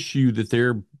issue that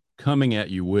they're coming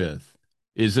at you with?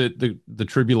 Is it the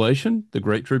tribulation, the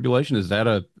Great Tribulation? Is that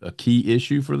a key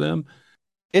issue for them?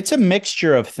 It's a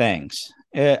mixture of things,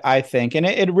 I think, and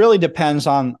it really depends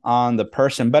on the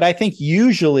person. But I think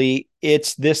usually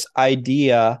it's this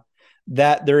idea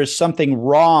that there is something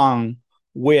wrong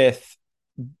with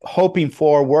hoping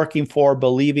for, working for,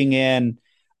 believing in,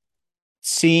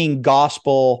 seeing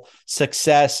gospel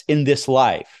success in this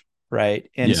life, right?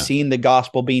 And seeing the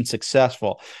gospel being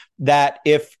successful. That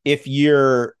if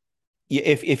you're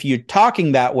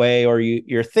talking that way or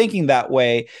you're thinking that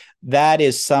way, that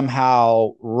is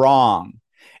somehow wrong.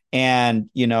 And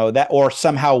that, or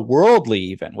somehow worldly,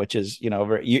 even, which is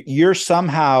you're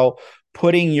somehow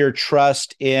putting your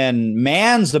trust in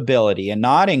man's ability and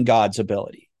not in God's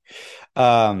ability.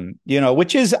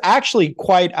 Which is actually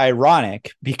quite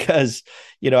ironic because,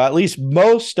 at least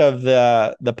most of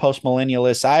the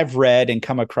postmillennialists I've read and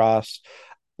come across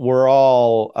were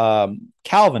all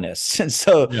Calvinists. And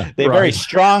so they very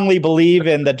strongly believe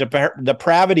in the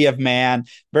depravity of man,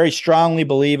 very strongly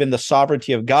believe in the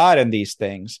sovereignty of God and these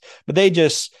things, but they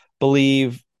just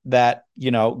believe that,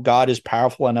 God is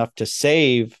powerful enough to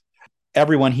save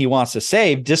everyone he wants to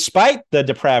save, despite the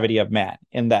depravity of man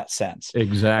in that sense.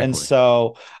 Exactly. And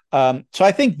so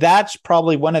I think that's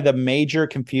probably one of the major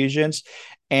confusions,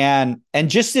 and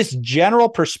just this general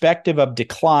perspective of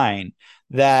decline,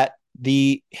 that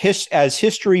as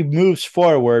history moves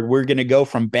forward, we're going to go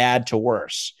from bad to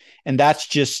worse. And that's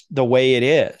just the way it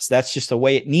is. That's just the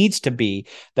way it needs to be.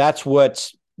 That's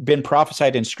what's been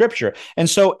prophesied in scripture. And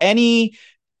so any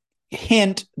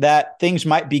hint that things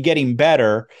might be getting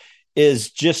better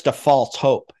is just a false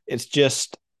hope.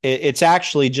 It's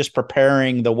actually just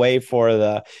preparing the way for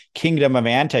the kingdom of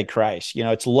Antichrist.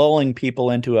 It's lulling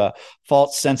people into a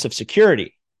false sense of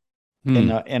security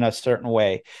in a certain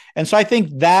way. And so I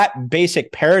think that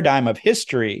basic paradigm of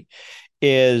history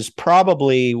is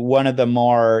probably one of the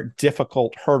more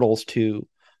difficult hurdles to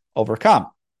overcome,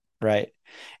 right?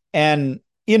 And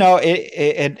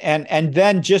and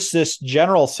then just this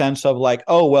general sense of like,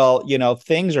 oh, well,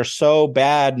 things are so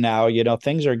bad now,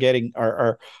 things are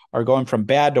going from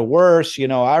bad to worse.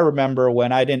 I remember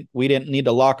when we didn't need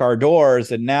to lock our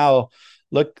doors, and now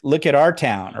look at our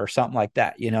town, or something like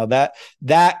that.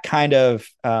 That kind of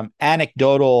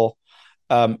anecdotal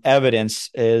evidence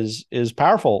is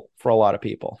powerful for a lot of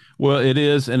people. Well, it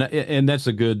is, and that's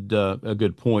a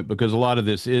good point, because a lot of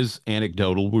this is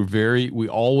anecdotal. We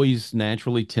always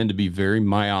naturally tend to be very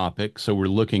myopic, so we're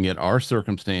looking at our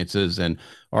circumstances and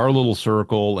our little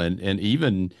circle, and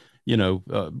even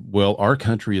our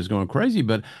country is going crazy.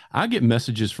 But I get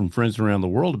messages from friends around the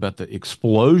world about the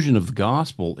explosion of the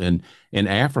gospel in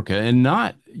Africa, and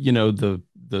not the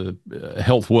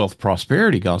health, wealth,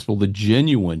 prosperity gospel, the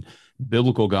genuine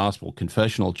biblical gospel,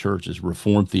 confessional churches,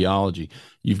 Reformed theology.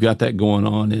 You've got that going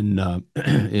on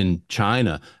in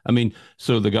China. I mean,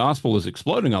 so the gospel is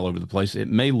exploding all over the place. It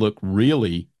may look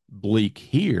really bleak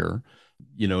here,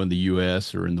 in the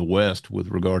U.S. or in the West with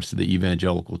regards to the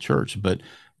evangelical church, but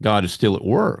God is still at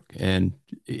work. And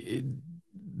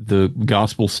the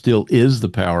gospel still is the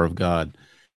power of God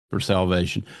for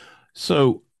salvation.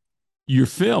 So your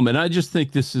film, and I just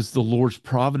think this is the Lord's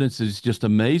providence is just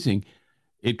amazing.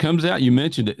 It comes out, you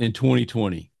mentioned it in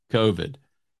 2020, COVID,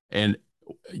 and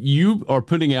you are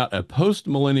putting out a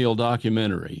post-millennial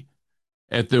documentary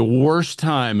at the worst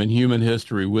time in human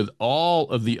history with all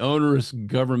of the onerous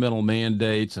governmental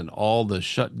mandates and all the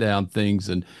shutdown things.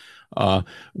 And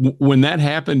when that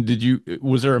happened,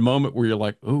 was there a moment where you're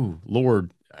like, oh,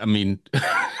 Lord, I mean,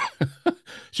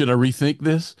 should I rethink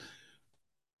this?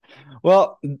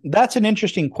 Well, that's an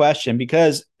interesting question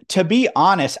because, to be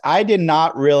honest, I did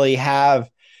not really have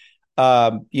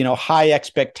high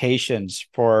expectations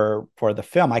for the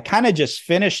film. I kind of just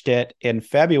finished it in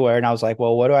February, and I was like,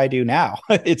 well, what do I do now?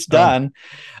 It's done.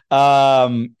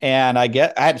 And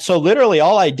so literally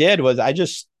all I did was I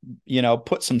just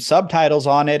put some subtitles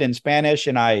on it in Spanish,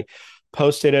 and I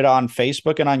posted it on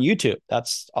Facebook and on YouTube.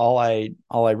 That's all I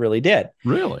really did.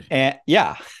 Really? And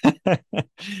yeah.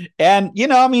 And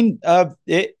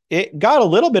it got a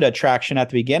little bit of traction at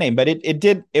the beginning, but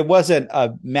it wasn't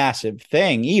a massive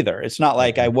thing either. It's not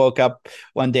like I woke up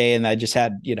one day and I just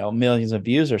had millions of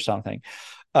views or something.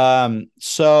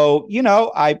 So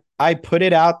I put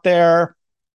it out there,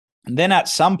 and then at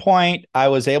some point I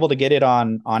was able to get it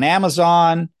on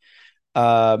Amazon.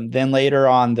 Then later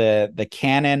on the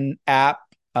Canon app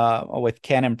with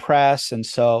Canon Press. And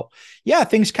so, yeah,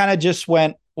 things kind of just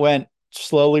went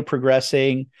slowly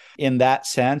progressing in that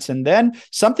sense. And then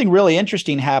something really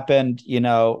interesting happened, kind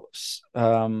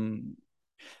of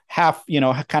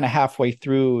halfway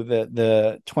through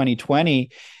the 2020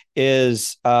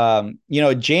 is,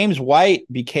 James White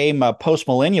became a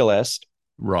postmillennialist.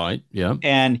 Right. Yeah.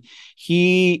 And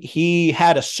he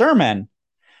had a sermon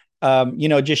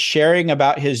just sharing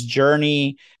about his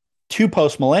journey to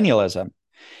postmillennialism.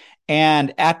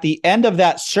 And at the end of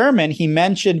that sermon, he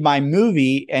mentioned my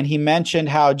movie, and he mentioned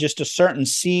how just a certain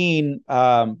scene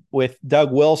with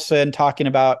Doug Wilson talking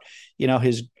about,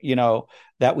 his,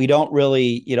 that we don't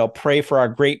really, pray for our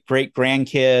great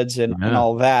grandkids and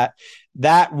all that.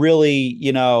 That really,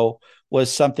 was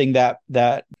something that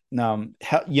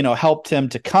helped him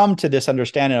to come to this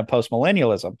understanding of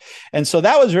postmillennialism. And so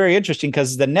that was very interesting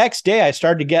because the next day I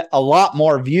started to get a lot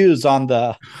more views on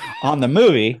the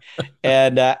movie.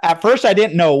 And at first I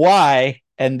didn't know why.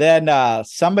 And then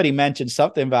somebody mentioned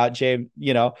something about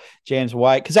James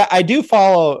White, because I do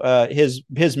follow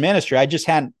his ministry. I just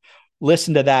hadn't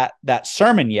listened to that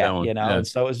sermon yet, And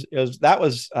so that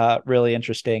was really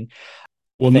interesting.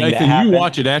 Well, Nathan, you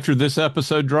watch it after this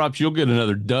episode drops, you'll get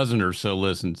another dozen or so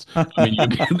listens. I mean, you'll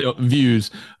get the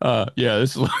views.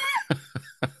 This is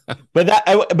But that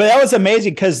was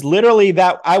amazing because literally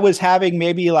that I was having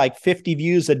maybe like 50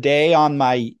 views a day on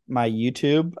my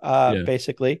YouTube,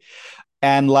 basically.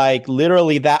 And like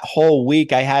literally that whole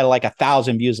week I had like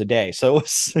 1,000 views a day. So it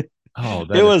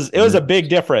was, it was a big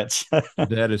difference.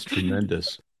 That is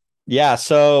tremendous. Yeah.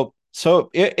 So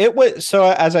it was,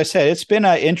 so as I said, it's been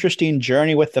an interesting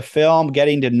journey with the film,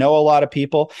 getting to know a lot of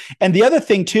people. And the other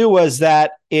thing too was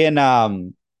that this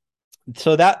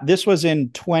was in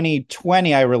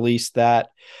 2020, I released that.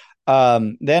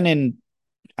 Then in,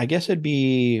 I guess it'd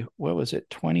be, what was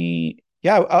it? I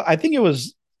think it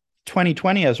was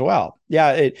 2020 as well.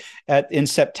 Yeah. In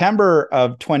September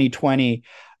of 2020,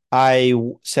 I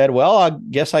said, well, I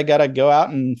guess I got to go out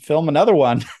and film another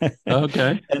one.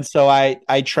 Okay. And so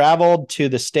I traveled to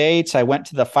the States. I went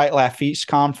to the Fight Laugh Feast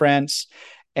conference,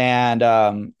 and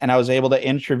I was able to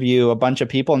interview a bunch of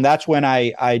people. And that's when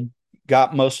I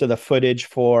got most of the footage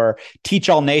for Teach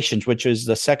All Nations, which is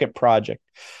the second project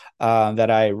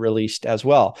that I released as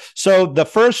well. So the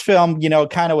first film,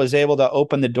 kind of was able to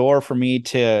open the door for me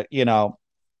to,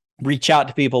 reach out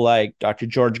to people like Dr.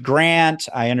 George Grant.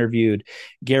 I interviewed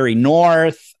Gary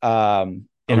North. Did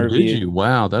you?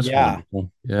 Wow, that's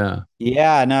wonderful. Yeah.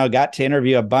 Yeah, no, got to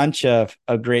interview a bunch of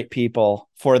great people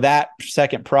for that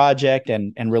second project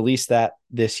and release that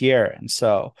this year. And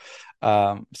so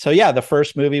the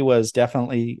first movie was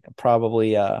definitely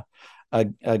probably a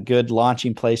good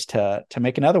launching place to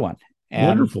make another one.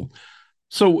 And wonderful.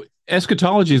 So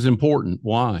eschatology is important.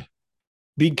 Why?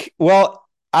 Well,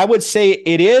 I would say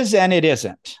it is and it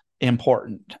isn't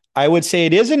important. I would say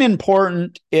it isn't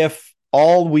important if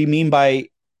all we mean by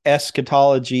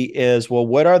eschatology is, well,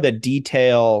 what are the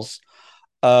details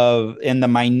in the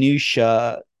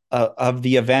minutia of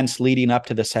the events leading up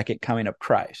to the second coming of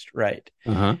Christ, right?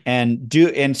 Uh-huh.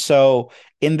 And so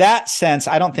in that sense,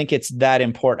 I don't think it's that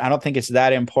important. I don't think it's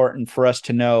that important for us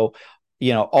to know,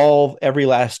 every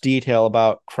last detail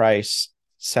about Christ's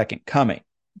second coming.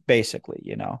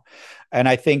 basically, and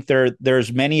I think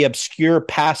there's many obscure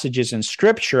passages in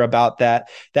scripture about that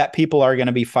people are going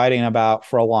to be fighting about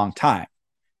for a long time,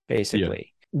 basically. Yeah.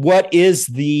 What is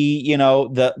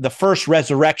the first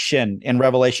resurrection in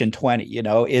Revelation 20?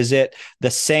 Is it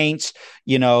the saints,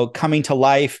 coming to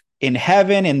life in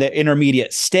heaven in the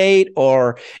intermediate state,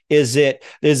 or is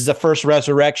the first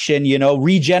resurrection,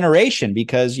 regeneration?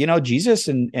 Because, Jesus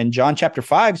in John chapter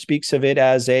 5 speaks of it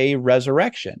as a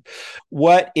resurrection.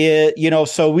 What is,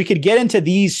 so we could get into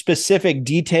these specific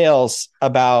details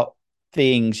about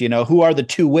things, who are the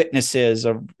two witnesses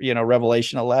of,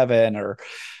 Revelation 11, or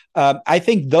I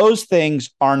think those things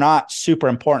are not super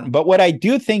important. But what I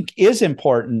do think is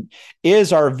important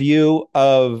is our view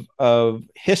of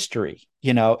history,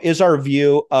 is our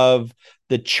view of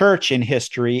the church in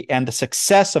history and the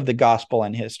success of the gospel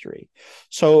in history.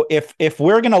 So if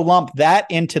we're going to lump that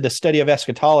into the study of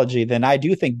eschatology, then I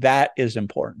do think that is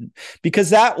important, because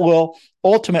that will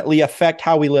ultimately affect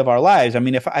how we live our lives. I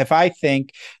mean, if I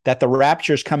think that the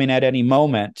rapture is coming at any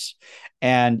moment,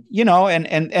 and,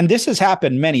 and this has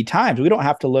happened many times. We don't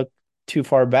have to look too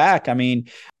far back. I mean,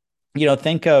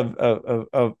 think of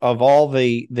all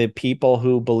the people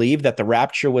who believed that the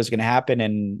rapture was going to happen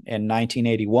in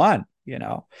 1981,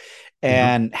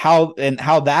 and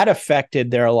how that affected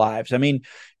their lives. I mean,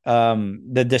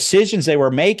 the decisions they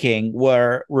were making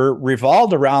were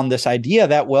revolved around this idea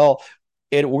that, well,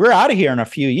 we're out of here in a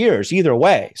few years either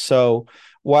way. So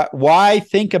why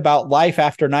think about life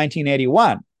after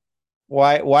 1981?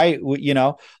 Why,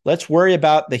 let's worry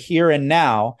about the here and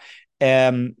now.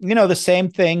 The same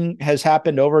thing has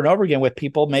happened over and over again with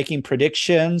people making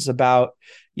predictions about,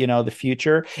 the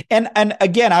future. And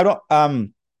again, I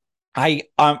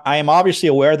am obviously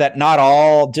aware that not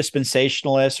all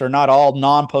dispensationalists or not all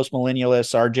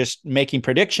non-postmillennialists are just making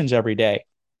predictions every day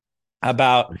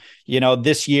about,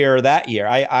 this year or that year.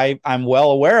 I'm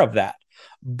well aware of that,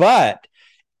 but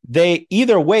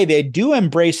either way, they do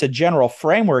embrace a general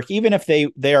framework, even if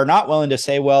they are not willing to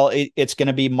say, well, it's going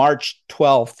to be March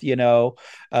 12th,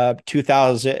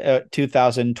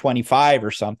 2025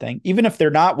 or something. Even if they're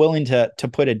not willing to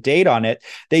put a date on it,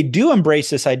 they do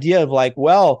embrace this idea of like,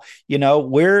 well,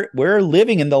 we're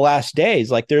living in the last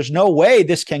days. Like, there's no way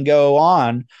this can go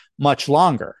on much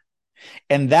longer.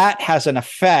 And that has an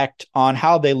effect on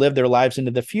how they live their lives into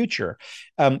the future,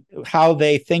 how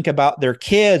they think about their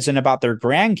kids and about their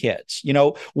grandkids,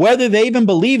 whether they even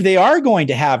believe they are going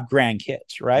to have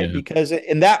grandkids, right? Yeah. Because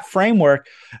in that framework,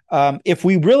 if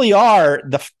we really are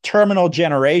the terminal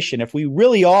generation, if we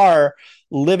really are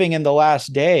living in the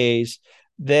last days,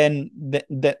 then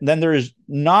there's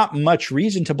not much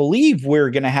reason to believe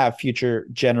we're going to have future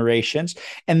generations.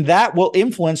 And that will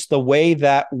influence the way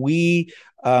that we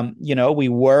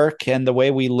work and the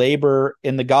way we labor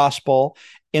in the gospel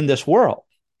in this world,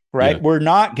 right? Yeah. We're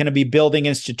not going to be building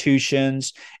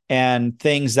institutions and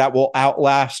things that will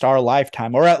outlast our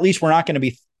lifetime, or at least we're not going to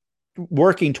be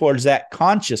working towards that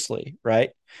consciously,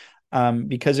 right?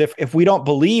 Because if we don't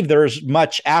believe there's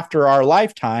much after our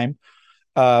lifetime,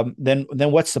 then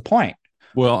what's the point?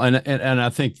 Well, and I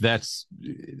think that's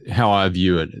how I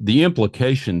view it. The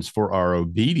implications for our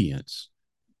obedience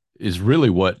is really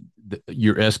what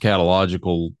your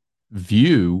eschatological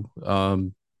view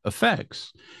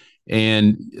affects.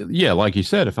 And yeah, like you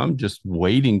said, if I'm just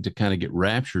waiting to kind of get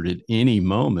raptured at any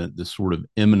moment, this sort of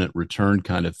imminent return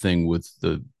kind of thing with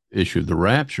the issue of the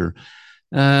rapture,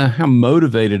 how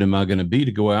motivated am I going to be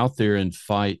to go out there and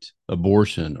fight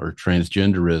abortion or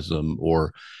transgenderism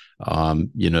or,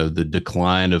 the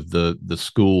decline of the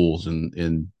schools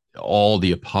and all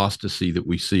the apostasy that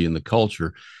we see in the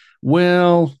culture?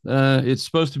 Well, it's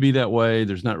supposed to be that way.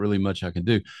 There's not really much I can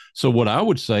do. So what I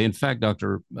would say, in fact,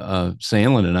 Dr.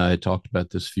 Sandlin and I had talked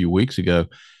about this a few weeks ago,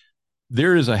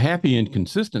 there is a happy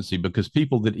inconsistency because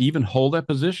people that even hold that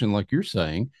position, like you're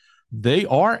saying, they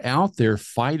are out there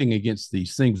fighting against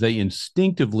these things. They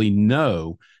instinctively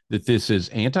know that this is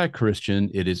anti-Christian,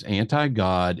 it is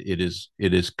anti-God, it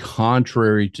is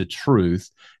contrary to truth.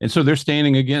 And so they're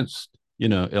standing against,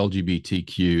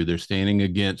 LGBTQ, they're standing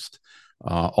against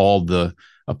all the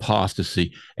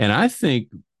apostasy. And I think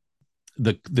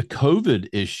the COVID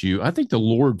issue, I think the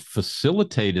Lord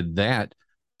facilitated that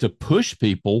to push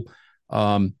people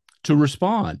to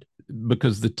respond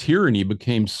because the tyranny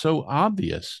became so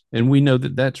obvious. And we know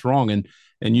that that's wrong. And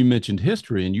you mentioned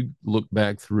history, and you look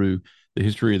back through the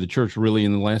history of the church really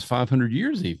in the last 500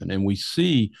 years even, and we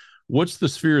see what's the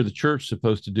sphere of the church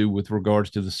supposed to do with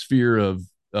regards to the sphere of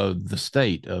the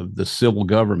state, of the civil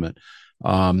government.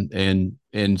 And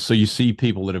so you see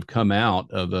people that have come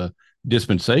out of a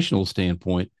dispensational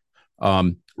standpoint,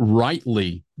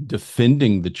 rightly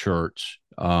defending the church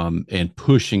and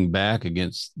pushing back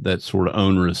against that sort of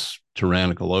onerous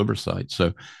tyrannical oversight.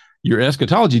 So your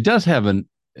eschatology does have an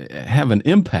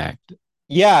impact.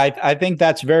 Yeah, I think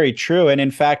that's very true. And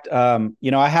in fact, I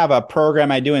have a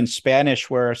program I do in Spanish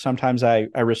where sometimes I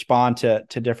respond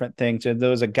to different things. And there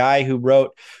was a guy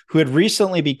who had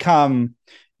recently become,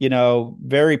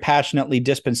 very passionately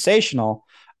dispensational.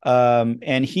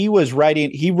 And he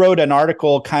wrote an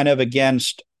article kind of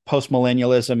against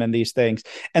postmillennialism and these things.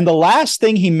 And the last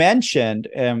thing he mentioned,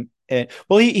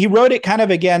 he wrote it kind of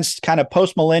against kind of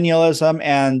postmillennialism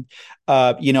and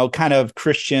kind of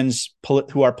Christians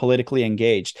who are politically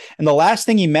engaged. And the last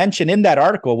thing he mentioned in that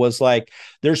article was like,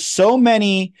 there's so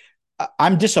many,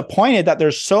 I'm disappointed that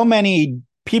there's so many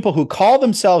people who call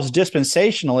themselves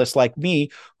dispensationalists like me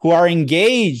who are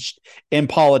engaged in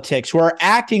politics, who are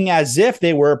acting as if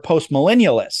they were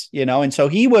postmillennialists, and so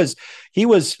he was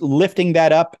lifting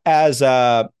that up as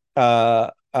a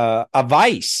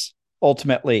vice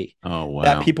ultimately. Oh, wow.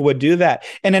 That people would do that.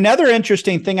 And another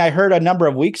interesting thing I heard a number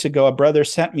of weeks ago, a brother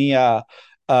sent me a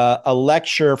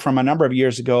lecture from a number of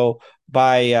years ago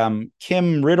by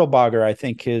Kim Riddlebacher, I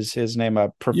think is his name, a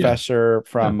professor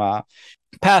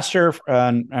pastor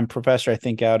and professor, I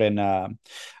think, out in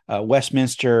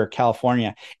Westminster,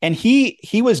 California. And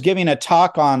he was giving a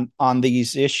talk on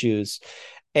these issues.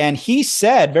 And he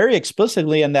said very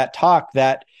explicitly in that talk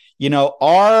that,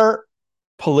 our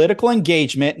political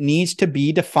engagement needs to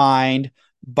be defined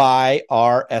by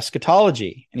our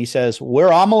eschatology. And he says,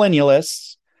 we're all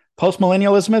millennialists.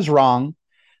 Postmillennialism is wrong.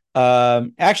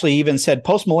 Actually, he even said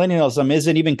postmillennialism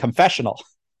isn't even confessional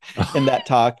in that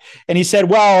talk. And he said,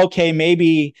 well, okay,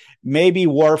 maybe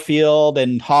Warfield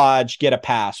and Hodge get a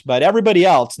pass, but everybody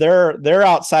else, they're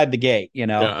outside the gate,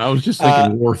 Yeah, I was just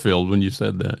thinking Warfield when you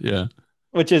said that. Yeah.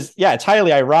 Which is, it's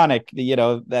highly ironic,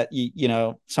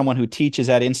 that, someone who teaches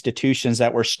at institutions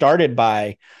that were started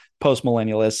by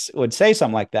postmillennialists would say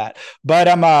something like that.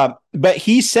 But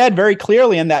he said very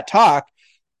clearly in that talk,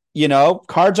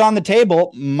 cards on the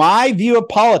table, my view of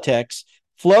politics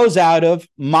flows out of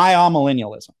my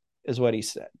amillennialism, is what he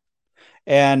said.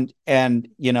 And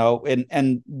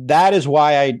that is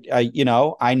why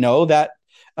I know that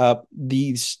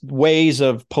these ways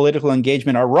of political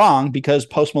engagement are wrong because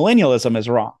postmillennialism is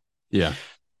wrong. Yeah.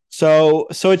 So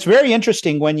it's very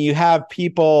interesting when you have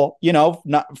people,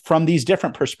 not from these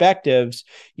different perspectives,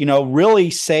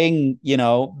 really saying,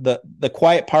 the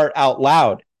quiet part out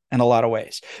loud in a lot of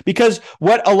ways. Because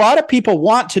what a lot of people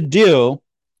want to do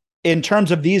in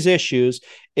terms of these issues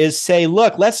is say,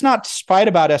 look, let's not fight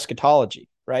about eschatology,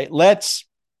 right? Let's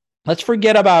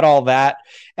forget about all that.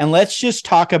 And let's just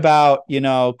talk about,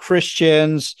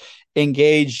 Christians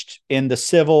engaged in the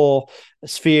civil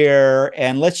sphere.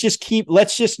 And let's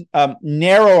just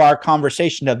narrow our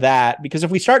conversation to that. Because if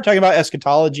we start talking about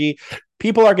eschatology,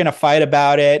 people are going to fight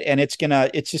about it and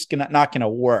it's just not going to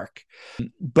work.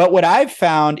 But what I've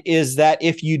found is that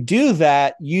if you do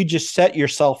that, you just set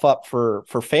yourself up for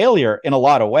failure in a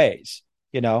lot of ways.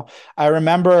 I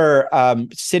remember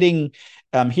sitting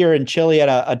here in Chile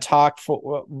at a talk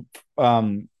for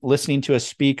listening to a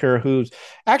speaker who's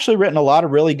actually written a lot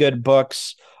of really good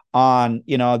books on,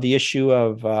 the issue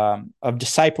of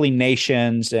discipling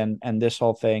nations and this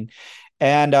whole thing.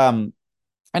 And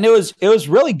it was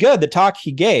really good, the talk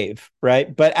he gave,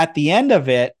 right? But at the end of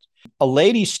it, a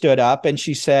lady stood up and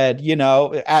she said,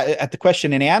 at the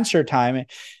question and answer time,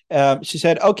 she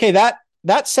said, okay,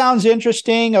 that sounds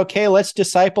interesting. Okay, let's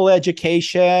disciple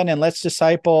education and let's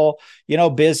disciple,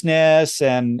 business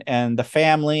and the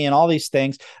family and all these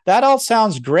things. That all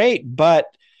sounds great, but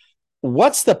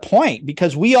what's the point?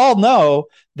 Because we all know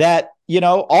that,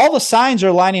 all the signs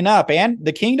are lining up and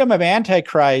the kingdom of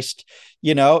Antichrist,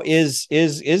 is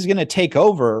going to take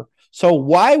over. So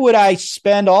why would I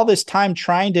spend all this time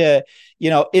trying to,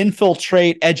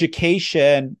 infiltrate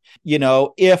education,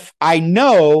 if I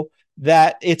know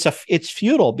that it's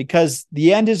futile because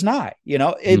the end is nigh,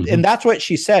 and that's what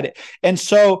she said. And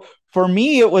so for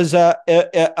me, it was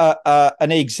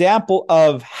an example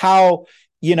of how,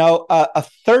 a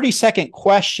 30-second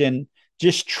question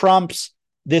just trumps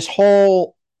this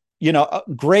whole,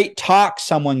 great talk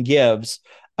someone gives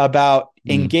about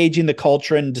engaging the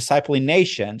culture and discipling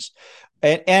nations.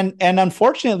 And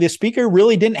unfortunately, the speaker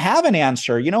really didn't have an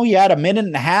answer. He had a minute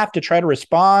and a half to try to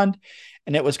respond.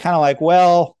 And it was kind of like,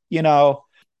 well,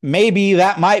 maybe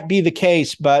that might be the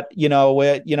case, but,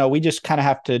 we just kind of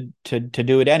have to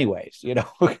do it anyways,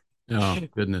 Oh,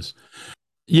 goodness.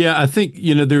 Yeah, I think,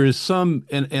 there is some,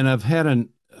 and I've had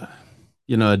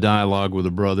a dialogue with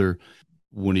a brother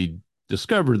when he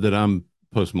discovered that I'm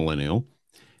postmillennial,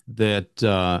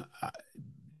 that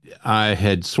I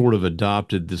had sort of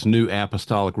adopted this new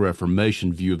apostolic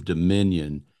reformation view of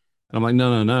dominion. And I'm like,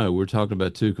 no, no, no. We're talking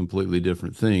about two completely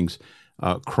different things.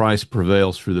 Christ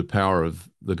prevails through the power of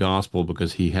the gospel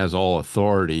because he has all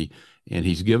authority. And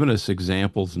he's given us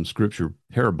examples in scripture,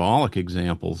 parabolic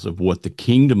examples of what the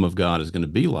kingdom of God is going to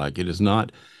be like. It is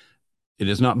not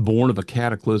born of a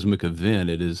cataclysmic event.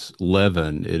 It is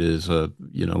leaven. It is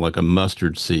like a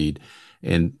mustard seed,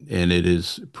 and it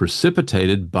is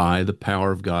precipitated by the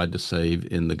power of God to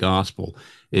save in the gospel.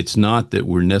 It's not that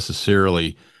we're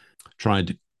necessarily trying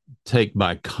to take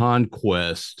by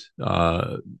conquest,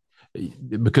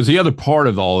 because the other part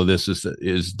of all of this is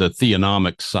the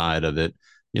theonomic side of it.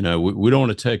 We don't want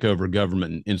to take over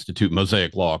government and institute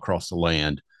Mosaic law across the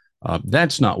land.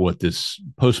 That's not what this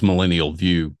postmillennial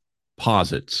view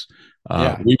posits.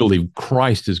 Yeah. We believe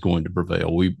Christ is going to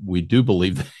prevail. We do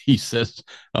believe that he says,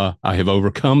 "I have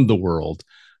overcome the world."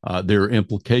 There are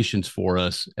implications for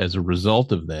us as a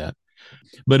result of that.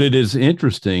 But it is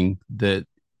interesting that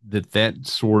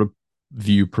sort of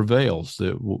view prevails.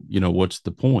 That what's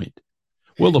the point?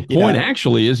 Well, the point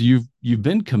actually is you've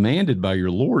been commanded by your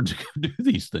Lord to go do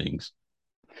these things.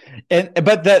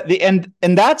 But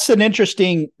that's an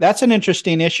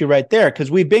interesting issue right there,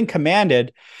 because we've been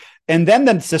commanded. And then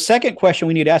the second question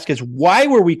we need to ask is, why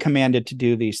were we commanded to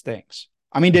do these things?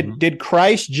 I mean, did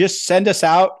Christ just send us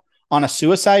out on a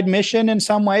suicide mission in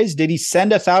some ways? Did he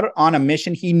send us out on a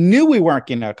mission he knew we weren't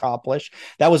going to accomplish,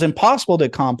 that was impossible to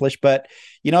accomplish, but,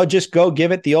 just go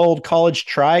give it the old college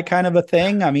try kind of a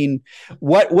thing? I mean,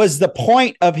 what was the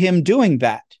point of him doing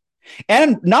that?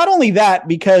 And not only that,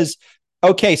 because,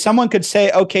 okay, someone could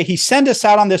say, okay, he sent us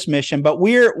out on this mission, but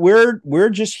we're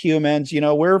just humans,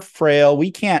 we're frail. We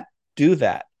can't do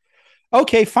that.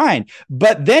 Okay, fine.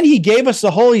 But then he gave us the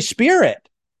Holy Spirit.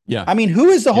 Yeah. I mean, who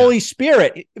is the Holy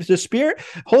Spirit?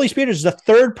 Holy Spirit is the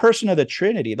third person of the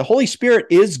Trinity. The Holy Spirit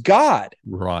is God.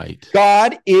 Right.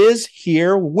 God is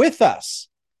here with us.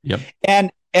 Yep.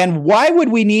 And why would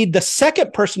we need the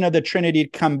second person of the Trinity to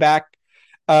come back?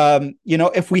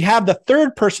 If we have the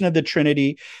third person of the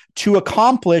Trinity to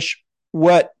accomplish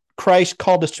what Christ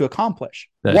called us to accomplish.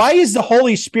 Why is the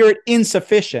Holy Spirit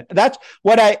insufficient? That's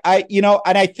what I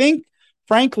and I think,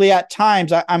 frankly, at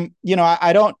times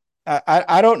I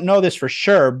don't know this for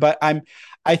sure, but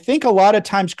I think a lot of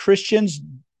times Christians,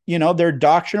 their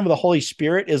doctrine of the Holy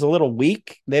Spirit is a little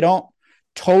weak. They don't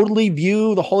totally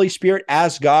view the Holy Spirit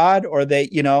as God, or they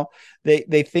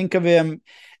think of him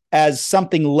as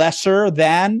something lesser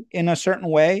than, in a certain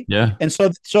way. Yeah. And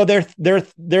so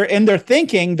they're in their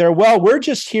thinking, we're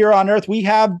just here on earth. We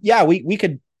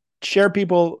could share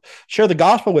the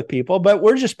gospel with people, but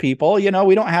we're just people, we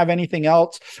don't have anything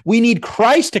else. We need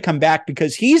Christ to come back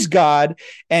because he's God,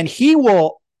 and he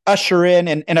will usher in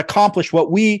and accomplish what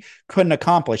we couldn't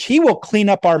accomplish. He will clean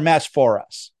up our mess for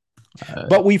us.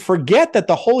 But we forget that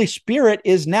the Holy Spirit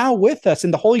is now with us.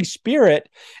 And the Holy Spirit,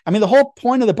 the whole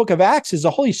point of the book of Acts is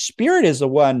the Holy Spirit is the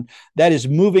one that is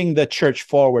moving the church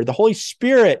forward. The Holy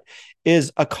Spirit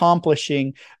is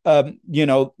accomplishing,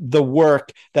 the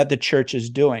work that the church is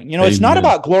doing. It's not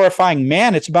about glorifying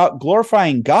man. It's about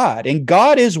glorifying God. And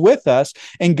God is with us.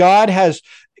 And God has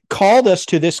called us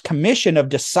to this commission of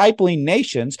discipling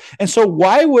nations. And so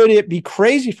why would it be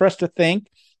crazy for us to think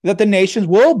that the nations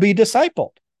will be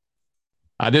discipled?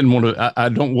 I didn't want to. I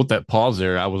don't want that pause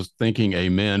there. I was thinking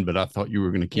amen, but I thought you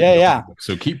were going to keep. Yeah.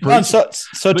 So keep preaching.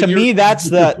 So to me, that's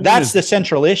the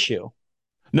central issue.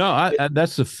 No,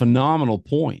 that's a phenomenal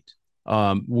point.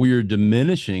 We are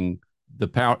diminishing the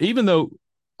power, even though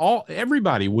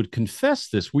everybody would confess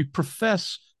this. We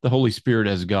profess the Holy Spirit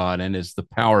as God and as the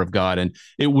power of God, and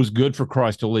it was good for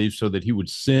Christ to leave so that he would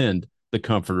send the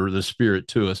Comforter, the Spirit,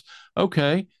 to us.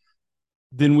 Okay,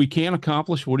 then we can't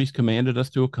accomplish what he's commanded us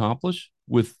to accomplish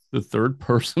with the third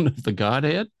person of the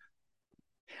Godhead?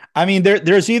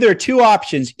 There's either two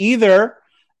options. Either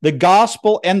the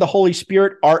gospel and the Holy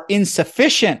Spirit are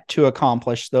insufficient to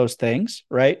accomplish those things,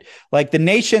 right? Like the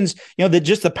nations,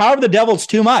 just the power of the devil is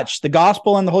too much. The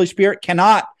gospel and the Holy Spirit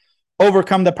cannot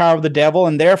overcome the power of the devil.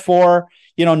 And therefore,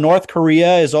 North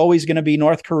Korea is always going to be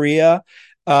North Korea.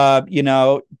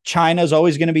 China is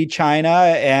always going to be China.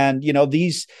 And,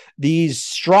 these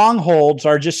strongholds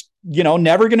are just,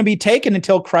 never going to be taken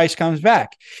until Christ comes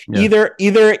back. Yeah.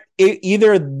 Either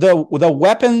the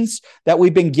weapons that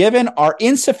we've been given are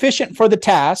insufficient for the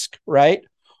task, right?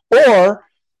 Or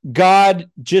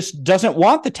God just doesn't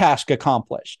want the task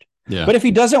accomplished. Yeah. But if he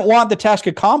doesn't want the task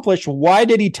accomplished, why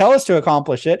did he tell us to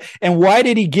accomplish it? And why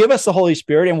did he give us the Holy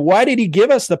Spirit? And why did he give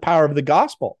us the power of the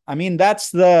gospel? That's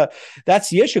the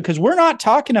issue, because we're not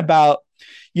talking about,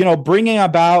 bringing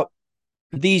about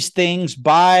these things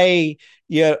by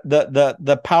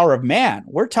the power of man.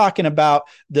 We're talking about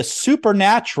the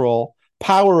supernatural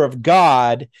power of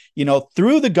God,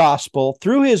 through the gospel,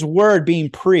 through his word being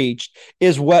preached,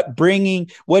 is what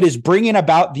is bringing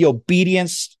about the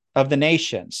obedience of the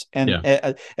nations. And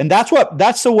that's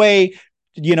the way,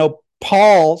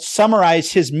 Paul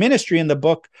summarized his ministry in the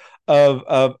book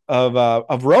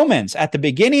of Romans. At the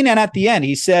beginning and at the end,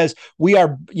 he says we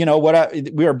are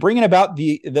bringing about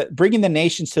bringing the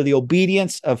nations to the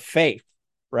obedience of faith,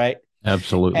 right?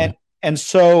 Absolutely. And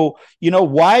so,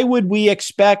 why would we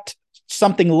expect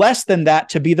something less than that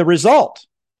to be the result,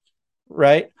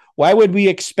 right? Why would we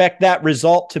expect that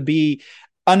result to be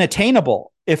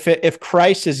unattainable if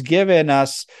Christ has given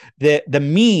us the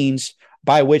means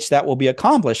by which that will be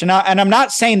accomplished? And I'm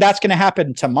not saying that's going to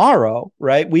happen tomorrow,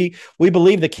 right? We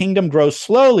believe the kingdom grows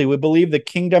slowly. We believe the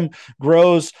kingdom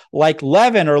grows like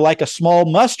leaven or like a small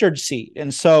mustard seed.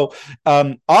 And so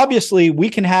obviously we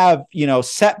can have,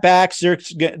 setbacks.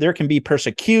 There can be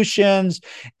persecutions,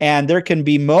 and there can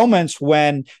be moments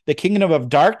when the kingdom of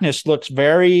darkness looks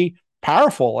very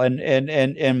powerful and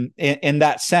in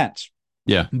that sense.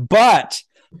 Yeah. But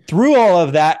through all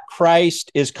of that, Christ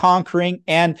is conquering,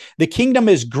 and the kingdom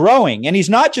is growing. And he's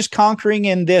not just conquering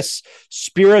in this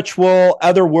spiritual,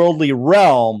 otherworldly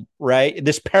realm, right?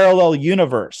 This parallel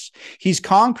universe. He's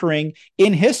conquering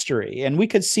in history. And we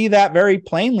could see that very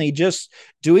plainly just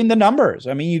doing the numbers.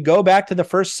 I mean, you go back to the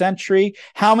first century,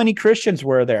 how many Christians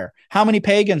were there? How many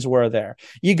pagans were there?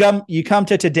 You come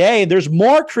to today, there's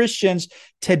more Christians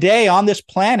today on this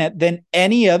planet than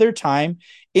any other time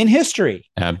in history.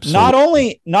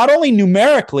 Absolutely. Not only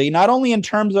numerically, not only in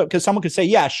terms of, because someone could say,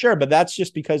 yeah, sure, but that's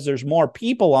just because there's more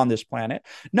people on this planet.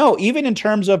 No, even in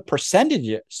terms of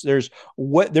percentages, there's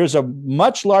a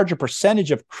much larger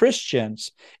percentage of Christians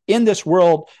in this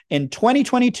world in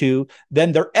 2022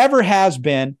 than there ever has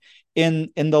been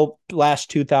in the last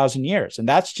 2,000 years. And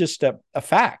that's just a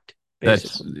fact.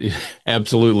 Basically. That's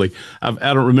absolutely.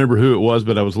 I don't remember who it was,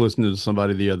 but I was listening to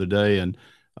somebody the other day and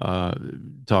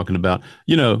talking about,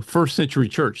 first century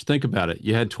church. Think about it.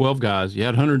 You had 12 guys, you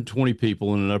had 120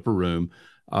 people in an upper room.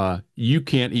 You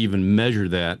can't even measure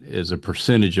that as a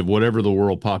percentage of whatever the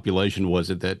world population was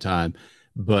at that time.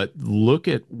 But look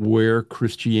at where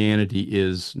Christianity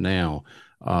is now.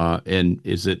 And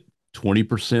is it 20%,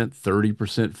 30%,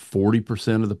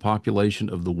 40% of the population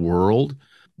of the world?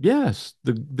 Yes,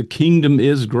 the kingdom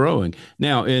is growing.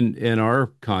 Now, in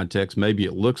our context, maybe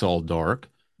it looks all dark,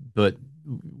 but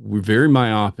we're very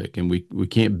myopic, and we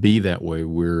can't be that way.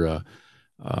 We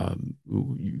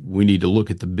need to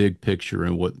look at the big picture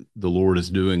and what the Lord is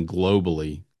doing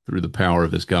globally through the power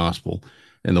of his gospel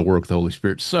and the work of the Holy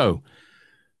Spirit. So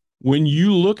when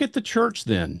you look at the church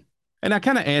then, and I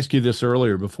kind of asked you this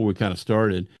earlier before we kind of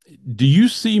started, do you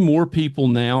see more people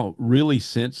now really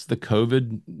since the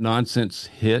COVID nonsense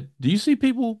hit? Do you see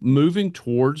people moving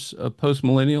towards a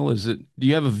post-millennial? Do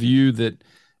you have a view that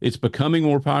it's becoming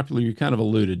more popular? You kind of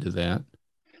alluded to that.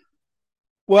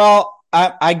 Well,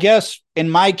 I guess in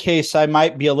my case, I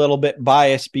might be a little bit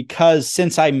biased because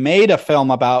since I made a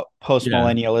film about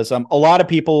post-millennialism, a lot of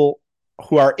people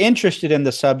who are interested in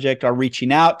the subject are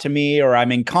reaching out to me, or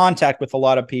I'm in contact with a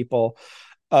lot of people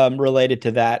related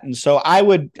to that. And so I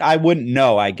wouldn't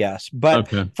know, I guess.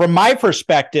 But from my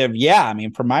perspective,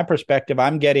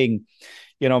 I'm getting,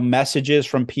 messages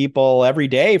from people every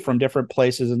day from different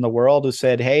places in the world who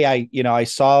said, hey, I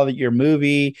saw your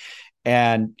movie.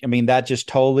 And I mean, that just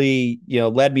totally,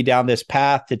 led me down this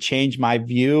path to change my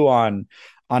view on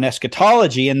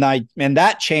eschatology. And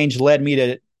that change led me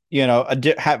to,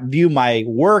 view my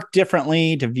work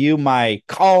differently, to view my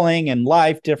calling and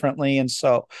life differently. And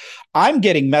so I'm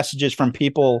getting messages from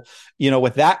people,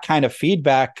 with that kind of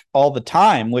feedback all the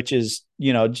time, which is,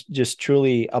 just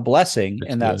truly a blessing.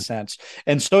 That's in that good. Sense.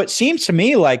 And so it seems to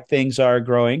me like things are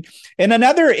growing. And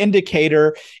another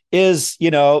indicator is,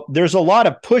 there's a lot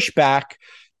of pushback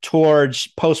towards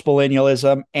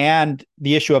postmillennialism and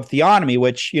the issue of theonomy,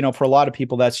 which, for a lot of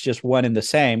people, that's just one and the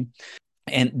same.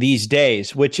 And these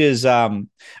days, which is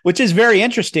very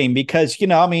interesting because,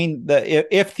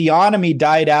 if theonomy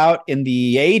died out in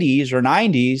the 80s or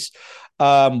 90s,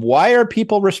 why are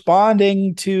people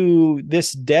responding to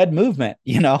this dead movement?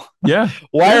 Yeah.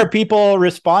 Why are people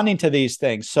responding to these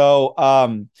things? So,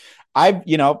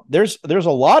 there's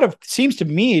seems to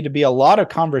me to be a lot of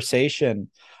conversation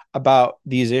about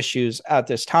these issues at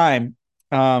this time.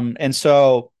 And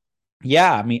so,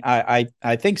 yeah,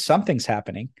 I think something's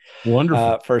happening.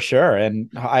 Wonderful. For sure.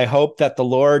 And I hope that the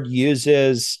Lord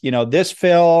uses, this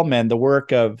film and the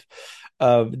work of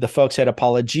the folks at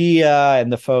Apologia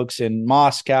and the folks in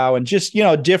Moscow, and just,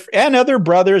 different, and other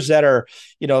brothers that are,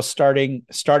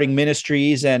 starting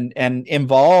ministries and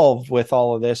involved with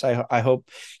all of this. I hope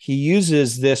he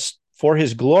uses this for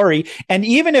his glory. And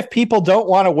even if people don't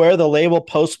want to wear the label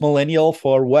post-millennial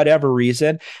for whatever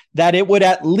reason, that it would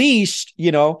at least,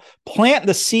 plant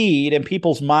the seed in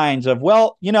people's minds of,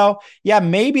 well, yeah,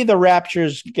 maybe the rapture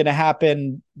is going to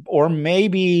happen, or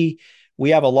maybe we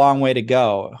have a long way to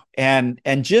go. And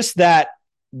just that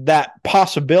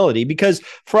possibility, because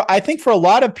I think for a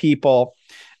lot of people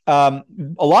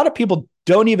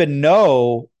don't even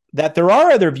know that there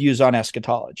are other views on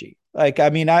eschatology. Like, I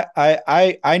mean,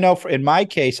 I know in my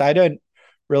case, I didn't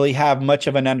really have much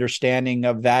of an understanding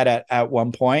of that at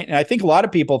one point. And I think a lot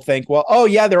of people think, well, oh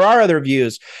yeah, there are other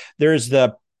views. There's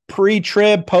the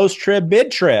pre-trib, post-trib,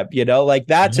 mid-trib, like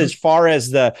that's as far as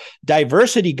the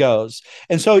diversity goes.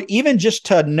 And so even just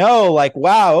to know, like,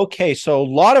 wow, okay, so a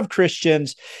lot of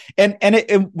Christians,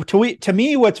 to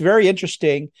me, what's very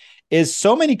interesting is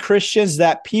so many Christians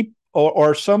that people,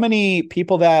 or so many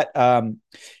people that,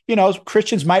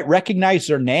 Christians might recognize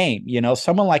their name,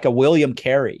 someone like a William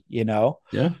Carey,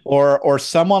 or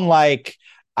someone like,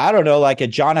 I don't know, like a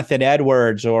Jonathan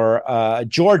Edwards or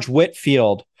George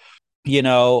Whitfield,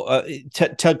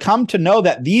 to come to know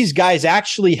that these guys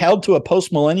actually held to a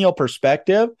post-millennial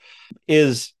perspective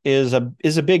is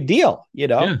a big deal,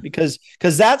 because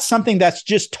that's something that's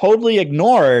just totally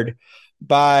ignored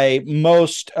by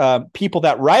most people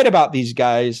that write about these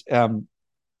guys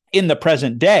in the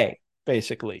present day,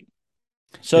 basically.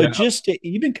 So just to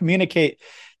even communicate,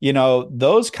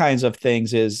 those kinds of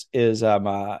things is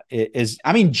I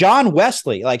mean, John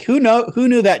Wesley, like who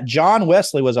knew that John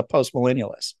Wesley was a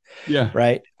post-millennialist? Yeah.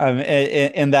 Right.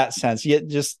 In that sense,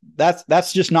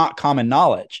 that's just not common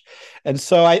knowledge. And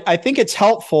so I think it's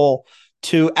helpful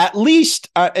to at least,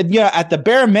 at the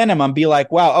bare minimum, be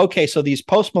like, wow, okay, so these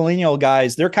post-millennial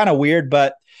guys, they're kind of weird,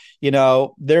 but,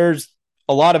 there's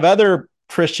a lot of other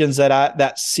Christians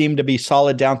that seem to be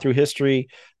solid down through history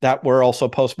that were also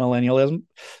post-millennialism.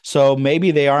 So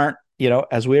maybe they aren't,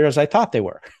 as weird as I thought they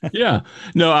were. Yeah.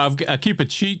 No, I keep a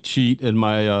cheat sheet in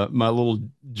my my little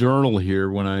journal here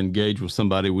when I engage with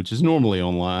somebody, which is normally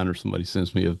online, or somebody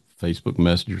sends me a Facebook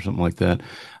message or something like that.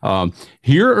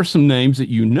 Here are some names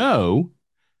that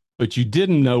but you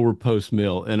didn't know were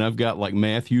post-mill. And I've got like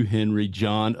Matthew Henry,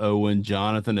 John Owen,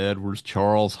 Jonathan Edwards,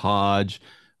 Charles Hodge,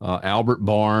 Albert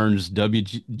Barnes,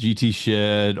 W.G.T.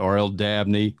 Shedd, R.L.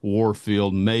 Dabney,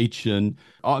 Warfield, Machen.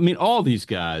 I mean, all these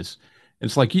guys.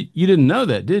 It's like you didn't know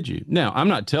that, did you? Now, I'm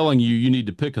not telling you need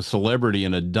to pick a celebrity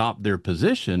and adopt their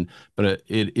position, but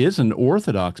it is an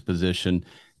orthodox position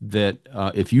that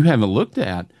if you haven't looked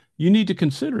at, you need to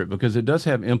consider it, because it does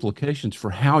have implications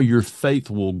for how your faith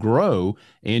will grow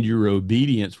and your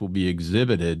obedience will be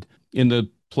exhibited in the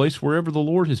place wherever the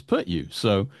Lord has put you.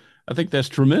 So I think that's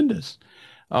tremendous.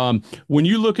 When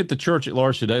you look at the church at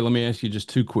large today, let me ask you just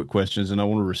two quick questions, and I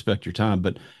want to respect your time,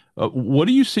 but what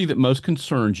do you see that most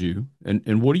concerns you,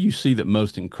 and what do you see that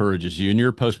most encourages you? And you're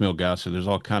a post-mill guy, so there's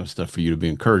all kind of stuff for you to be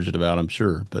encouraged about, I'm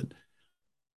sure. But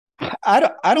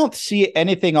I don't see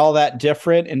anything all that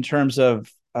different in terms of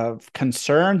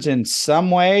concerns in some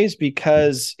ways,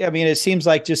 because I mean, it seems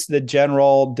like just the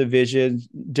general division,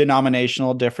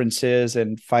 denominational differences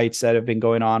and fights that have been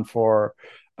going on for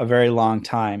a very long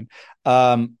time.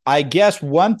 I guess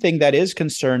one thing that is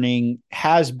concerning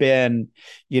has been,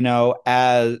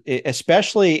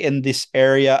 especially in this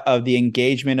area of the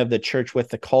engagement of the church with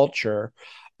the culture,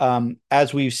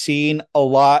 as we've seen a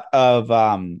lot of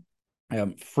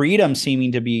freedom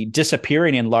seeming to be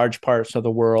disappearing in large parts of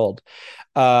the world,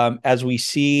 as we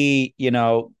see,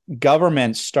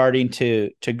 governments starting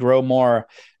to grow more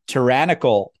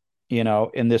tyrannical,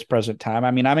 in this present time.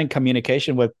 I mean, I'm in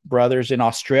communication with brothers in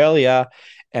Australia,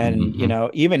 and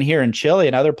even here in Chile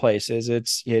and other places,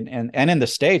 and in the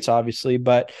States, obviously,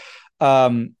 but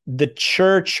the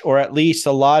church, or at least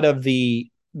a lot of the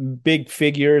big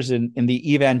figures in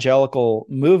the evangelical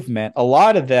movement, a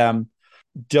lot of them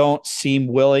don't seem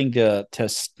willing to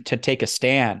take a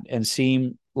stand, and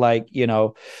seem like,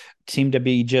 seem to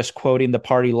be just quoting the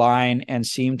party line, and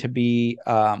seem to be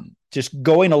just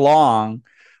going along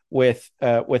with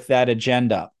that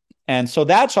agenda. And so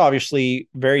that's obviously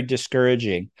very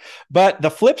discouraging. But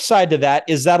the flip side to that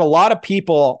is that a lot of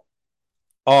people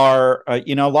are,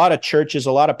 a lot of churches,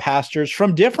 a lot of pastors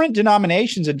from different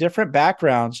denominations and different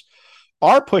backgrounds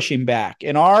are pushing back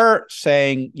and are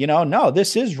saying, no,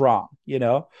 this is wrong.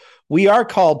 we are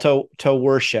called to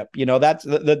worship. That's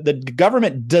the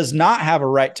government does not have a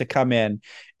right to come in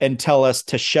and tell us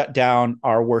to shut down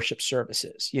our worship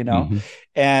services, Mm-hmm.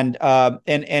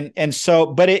 and so,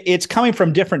 but it's coming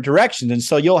from different directions. And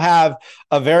so you'll have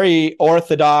a very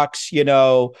orthodox,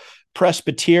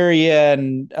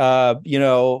 Presbyterian,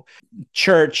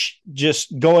 church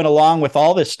just going along with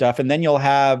all this stuff. And then you'll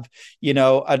have,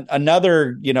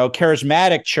 another,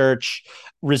 charismatic church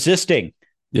resisting.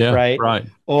 Yeah. Right. Right.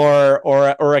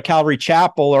 Or a Calvary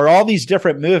Chapel, or all these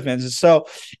different movements. And so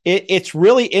it's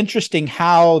really interesting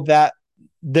how that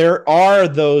there are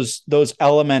those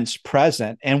elements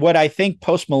present. And what I think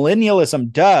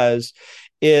postmillennialism does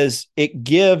is it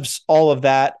gives all of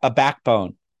that a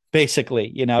backbone,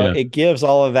 basically. It gives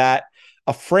all of that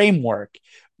a framework,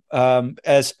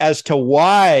 as to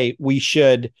why we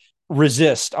should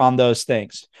resist on those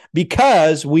things,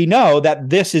 because we know that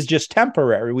this is just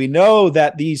temporary. We know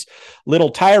that these little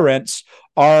tyrants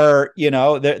are,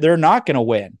 they're not going to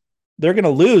win. They're going to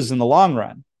lose in the long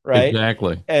run. Right.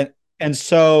 Exactly. And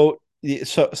so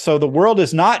the world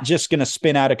is not just going to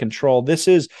spin out of control. This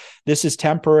is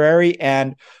temporary,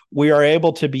 and we are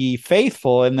able to be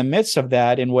faithful in the midst of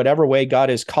that, in whatever way God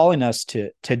is calling us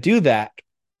to do that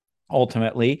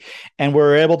ultimately. And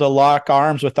we're able to lock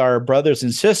arms with our brothers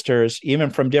and sisters, even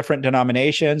from different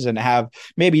denominations, and have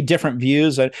maybe different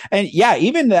views, and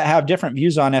even that have different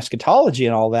views on eschatology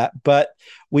and all that. But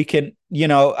we can,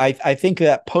 I think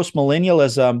that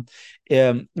postmillennialism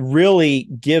really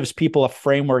gives people a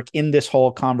framework in this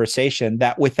whole conversation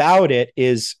that without it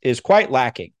is quite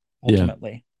lacking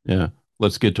ultimately. Yeah.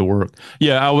 Let's get to work.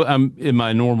 Yeah, I'm in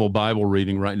my normal Bible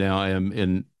reading right now. I am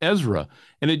in Ezra,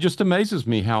 and it just amazes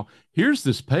me how here's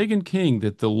this pagan king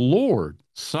that the Lord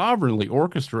sovereignly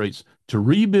orchestrates to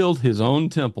rebuild his own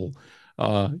temple.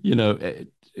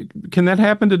 Can that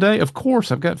happen today? Of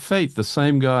course, I've got faith. The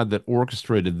same God that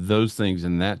orchestrated those things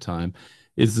in that time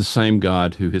is the same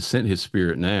God who has sent his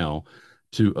Spirit now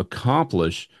to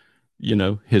accomplish,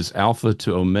 his Alpha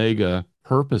to Omega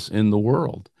purpose in the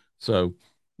world. So,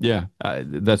 yeah,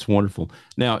 that's wonderful.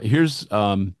 Now, here's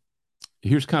kind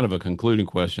of a concluding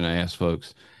question I ask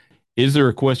folks. Is there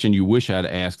a question you wish I'd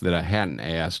asked that I hadn't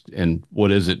asked, and what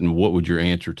is it, and what would your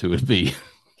answer to it be?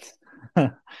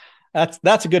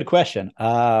 That's a good question.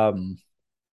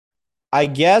 I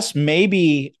guess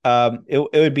maybe it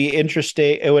would be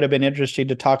interesting. It would have been interesting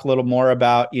to talk a little more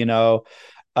about,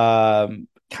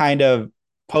 kind of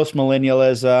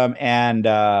postmillennialism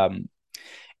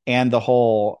and the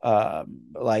whole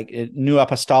like New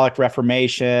Apostolic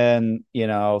Reformation,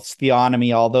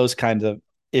 theonomy, all those kinds of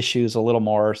issues a little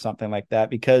more, or something like that.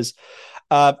 Because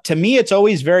to me, it's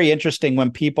always very interesting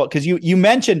when people, because you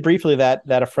mentioned briefly that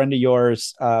a friend of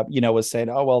yours, was saying,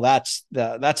 oh, well, that's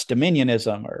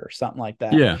dominionism or something like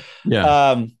that. Yeah.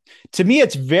 Yeah. To me,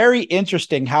 it's very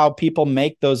interesting how people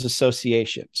make those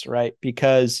associations, right?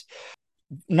 Because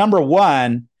number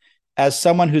one, as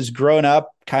someone who's grown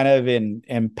up kind of in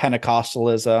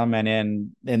Pentecostalism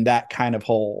and in that kind of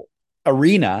whole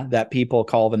arena that people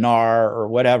call the NAR or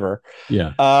whatever.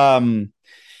 Yeah.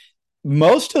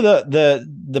 Most of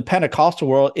the Pentecostal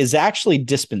world is actually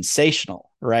dispensational,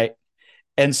 right?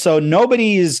 And so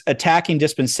nobody's attacking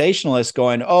dispensationalists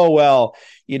going, oh, well,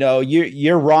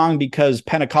 you're wrong because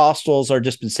Pentecostals are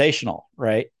dispensational,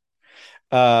 right?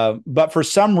 But for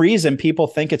some reason, people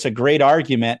think it's a great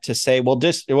argument to say, well,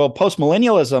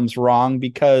 postmillennialism's wrong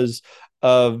because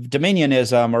of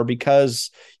dominionism, or because,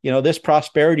 this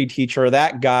prosperity teacher or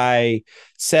that guy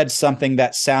said something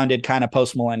that sounded kind of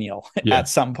postmillennial at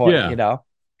some point,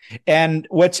 And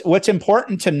what's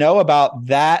important to know about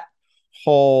that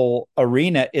whole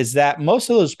arena is that most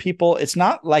of those people, it's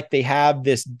not like they have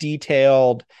this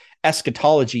detailed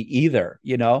eschatology either.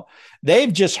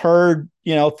 They've just heard,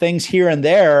 things here and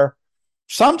there,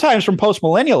 sometimes from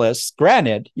postmillennialists,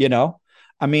 granted,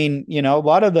 I mean, a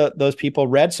lot of those people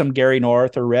read some Gary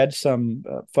North or read some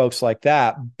folks like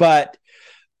that, but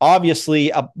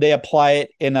obviously they apply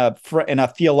it in a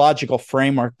theological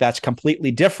framework that's completely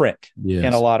different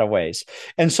in a lot of ways.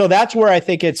 And so that's where I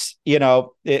think it's,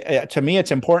 to me,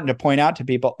 it's important to point out to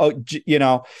people,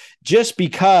 just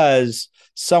because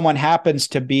someone happens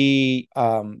to be,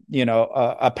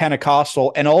 a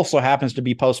Pentecostal and also happens to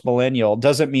be postmillennial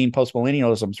doesn't mean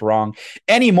postmillennialism's wrong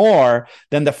any more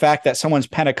than the fact that someone's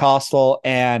Pentecostal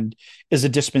and is a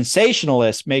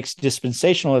dispensationalist makes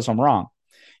dispensationalism wrong.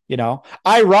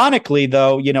 Ironically,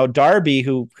 though, Darby,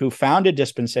 who founded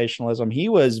dispensationalism, he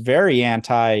was very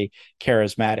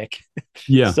anti-charismatic.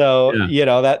 Yeah. So,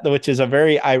 that, which is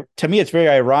to me, it's very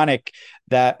ironic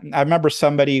that I remember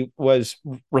somebody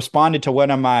responded to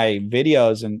one of my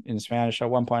videos in Spanish at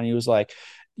one point. And he was like,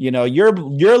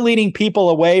 you're leading people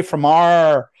away from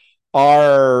our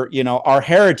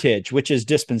heritage, which is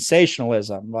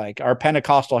dispensationalism, like our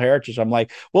Pentecostal heritage. I'm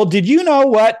like, well, did you know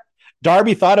what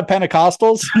Darby thought of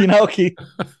Pentecostals?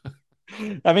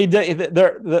 I mean,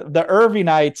 the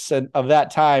Irvingites of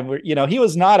that time were, he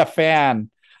was not a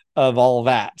fan of all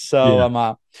that. So,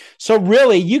 Yeah. so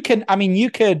really you could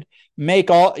make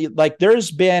like,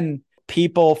 there's been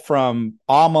people from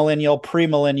amillennial,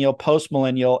 premillennial,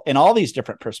 postmillennial, and all these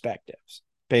different perspectives,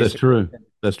 That's basically. true.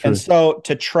 That's true. And so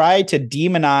to try to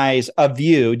demonize a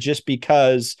view just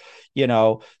because,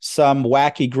 some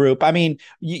wacky group, I mean,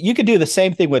 you could do the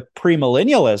same thing with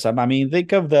premillennialism. I mean,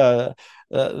 think of the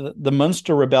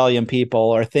Munster Rebellion people,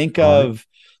 or think Right. of,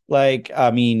 like,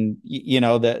 I mean,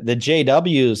 the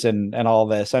JWs and all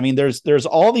this. I mean, there's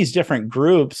all these different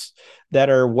groups that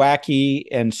are wacky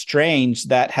and strange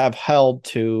that have held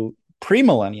to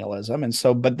premillennialism. And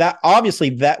so, but that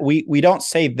obviously, that we don't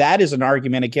say that is an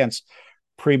argument against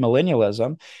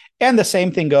premillennialism. And the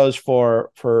same thing goes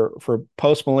for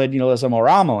postmillennialism or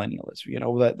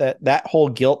amillennialism. That whole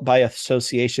guilt by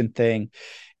association thing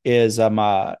is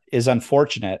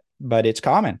unfortunate, but it's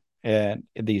common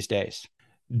these days.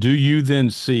 Do you then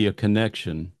see a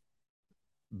connection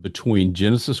between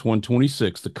Genesis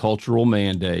 1:26, the cultural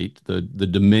mandate, the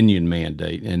dominion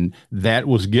mandate, and that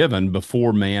was given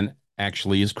before man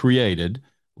actually is created?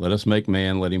 Let us make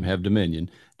man, let him have dominion.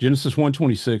 Genesis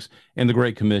 1:26 and the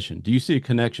Great Commission. Do you see a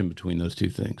connection between those two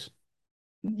things?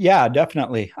 Yeah,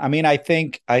 definitely. I mean, I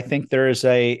think there is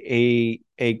we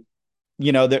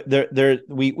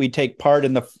take part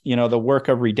in the work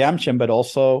of redemption, but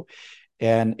also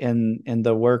and in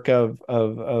the work of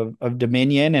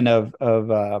dominion and of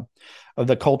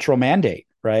the cultural mandate,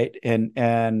 right? And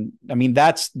I mean,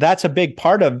 that's a big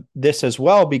part of this as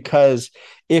well, because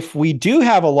if we do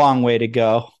have a long way to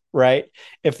go, right?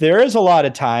 If there is a lot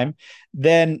of time,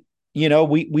 then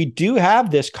we do have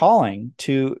this calling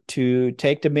to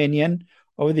take dominion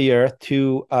over the earth,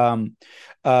 to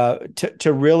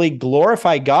really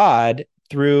glorify God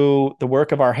through the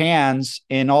work of our hands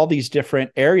in all these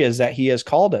different areas that He has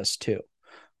called us to,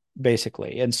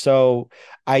 basically. And so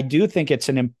I do think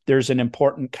there's an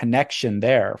important connection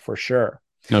there for sure.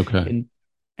 Okay.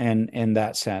 In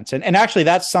that sense. And actually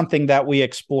that's something that we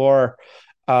explore,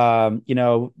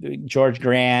 George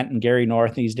Grant and Gary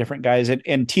North, these different guys,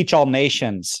 and Teach All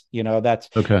Nations,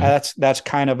 Okay. that's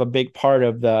kind of a big part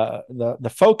of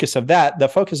the focus of that. The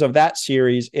focus of that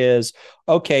series is,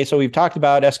 okay, so we've talked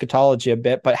about eschatology a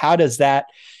bit, but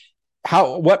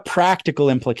what practical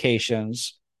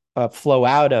implications flow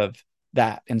out of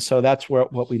that? And so that's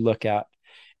what we look at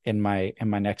in my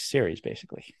next series,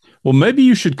 basically. Well, maybe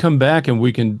you should come back and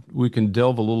we can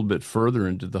delve a little bit further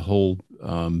into the whole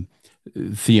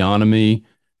theonomy.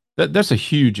 That's a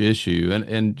huge issue,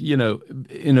 and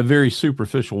in a very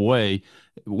superficial way,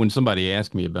 when somebody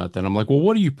asks me about that, I'm like, well,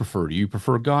 what do you prefer? Do you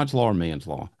prefer God's law or man's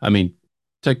law? I mean,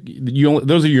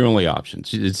 those are your only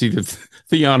options. It's either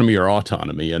theonomy or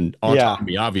autonomy, and Yeah,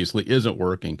 autonomy obviously isn't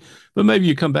working. But maybe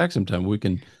you come back sometime. that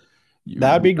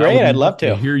would be I great. would I'd love love to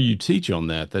to. hear you teach on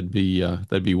that. That'd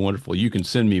be wonderful. You can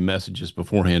send me messages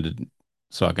beforehand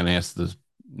so I can ask the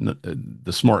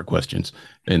smart questions,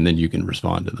 and then you can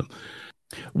respond to them.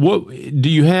 What do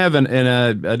you have? And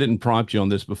I didn't prompt you on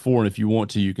this before, and if you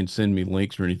want to, you can send me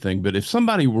links or anything. But if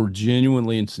somebody were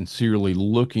genuinely and sincerely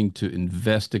looking to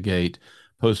investigate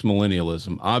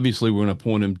postmillennialism, obviously we're going to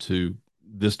point them to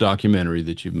this documentary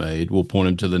that you've made. We'll point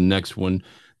them to the next one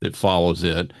that follows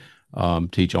it,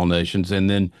 Teach All Nations, and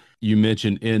then you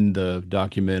mentioned in the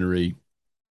documentary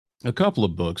a couple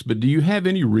of books. But do you have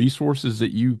any resources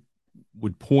that you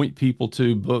would point people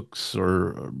to, books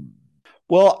or?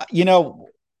 Well,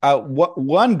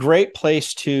 one great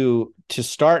place to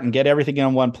start and get everything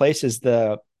in one place is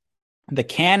the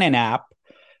Canon app.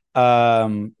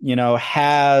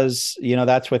 Has,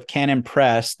 that's with Canon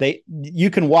Press. You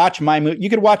could watch my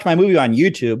movie on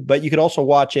YouTube, but you could also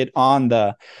watch it on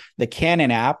the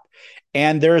Canon app.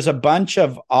 And there's a bunch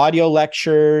of audio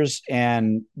lectures,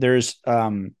 and there's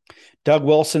Doug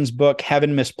Wilson's book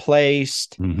Heaven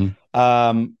Misplaced, Mhm.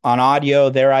 on audio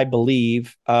there, I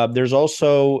believe. There's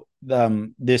also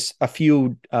there's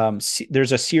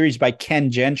a series by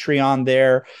Ken Gentry on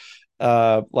there,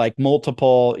 like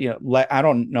multiple, I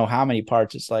don't know how many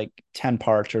parts. It's like 10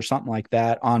 parts or something like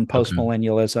that on Okay.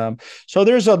 postmillennialism. So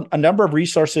there's a number of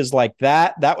resources like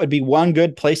that. That would be one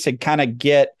good place to kind of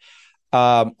get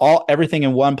everything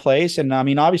in one place. And I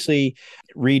mean, obviously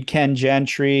read Ken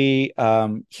Gentry.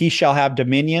 He Shall Have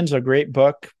Dominions, a great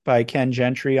book by Ken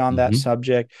Gentry on that Mhm.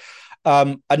 subject.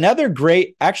 Another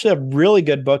great, actually a really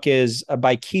good book is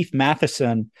by Keith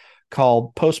Matheson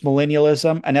called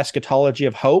Postmillennialism, An Eschatology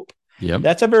of Hope. Yep.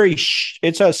 That's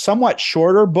it's a somewhat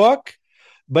shorter book,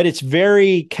 but it's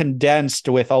very condensed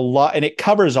with a lot, and it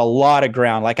covers a lot of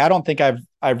ground. Like I don't think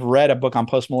I've read a book on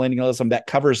postmillennialism that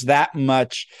covers that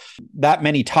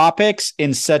many topics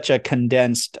in such a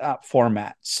condensed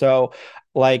format. So,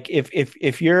 like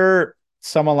if you're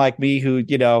someone like me who,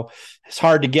 it's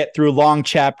hard to get through long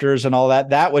chapters and all that,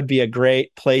 that would be a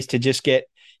great place to just get,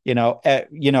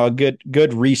 a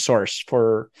good resource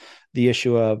for the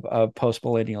issue of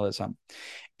postmillennialism.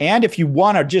 And if you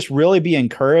want to just really be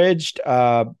encouraged,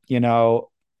 Ian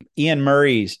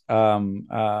Murray's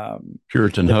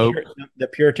Puritan Hope. The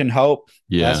Puritan Hope.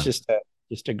 Yeah. That's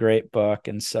just a great book.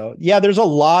 And so, yeah, there's a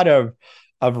lot of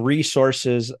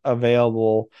resources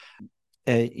available.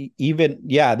 There's even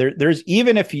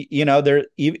if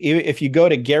if you go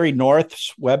to Gary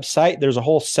North's website, there's a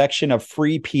whole section of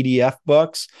free PDF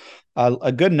books.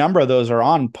 A good number of those are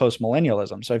on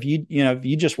postmillennialism. So if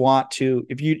you just want to,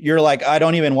 if you're like, I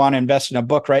don't even want to invest in a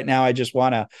book right now, I just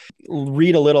want to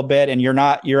read a little bit, and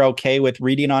you're okay with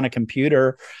reading on a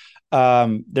computer,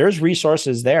 there's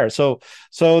resources there. So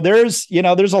there's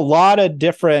a lot of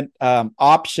different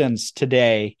options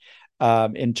today,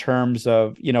 in terms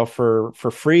of, for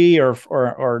free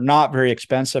or not very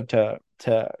expensive to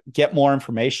get more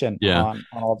information on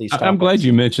all these topics. I'm glad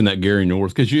you mentioned that, Gary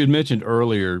North, because you had mentioned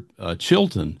earlier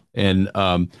Chilton, and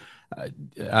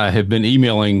I have been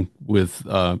emailing with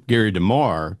Gary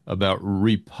DeMar about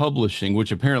republishing,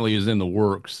 which apparently is in the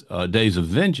works, Days of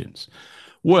Vengeance.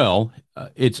 Well,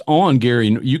 it's on Gary.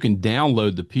 You can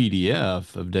download the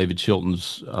PDF of David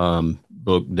Chilton's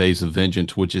book, Days of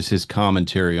Vengeance, which is his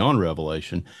commentary on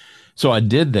Revelation. So I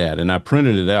did that, and I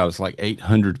printed it out. It's like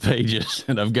 800 pages,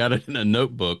 and I've got it in a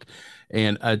notebook.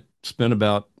 And I spent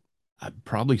about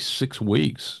probably 6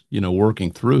 weeks,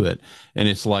 working through it. And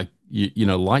it's like,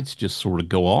 lights just sort of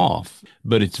go off.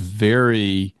 But it's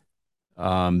very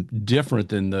different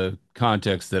than the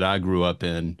context that I grew up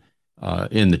in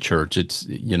the church. It's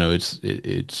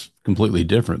completely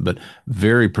different, but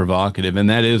very provocative. And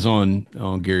that is on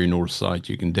Gary North's site.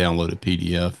 You can download a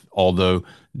PDF, although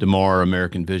DeMar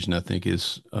American Vision, I think,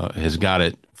 has got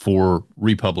it for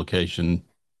republication.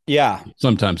 Yeah.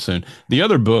 Sometime soon. The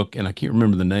other book, and I can't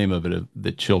remember the name of it,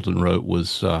 that Chilton wrote,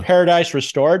 was Paradise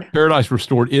Restored. Paradise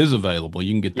Restored is available.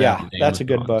 You can get that. Yeah, that's a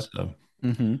good book. So.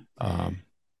 Mm-hmm.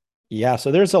 Yeah,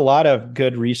 so there's a lot of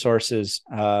good resources,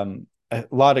 a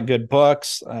lot of good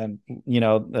books,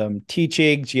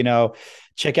 teachings.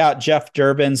 Check out Jeff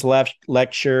Durbin's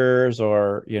lectures,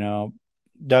 or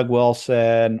Doug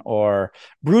Wilson, or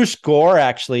Bruce Gore.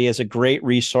 Actually, is a great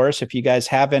resource if you guys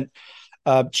haven't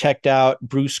checked out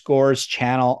Bruce Gore's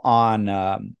channel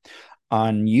on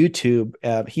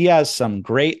YouTube. He has some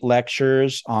great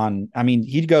lectures on. I mean,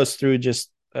 he goes through just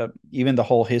even the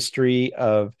whole history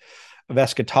of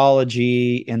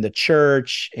eschatology in the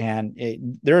church, and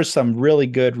there's some really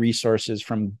good resources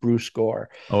from Bruce Gore.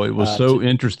 Oh, it was so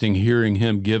interesting hearing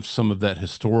him give some of that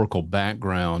historical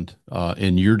background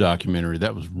in your documentary.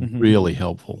 That was really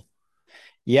helpful.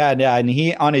 Yeah, and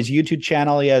he, on his YouTube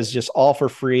channel, he has just all for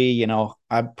free,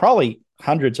 probably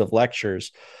hundreds of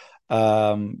lectures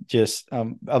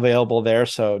available there.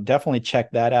 So definitely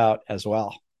check that out as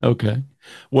well. Okay.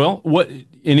 Well, what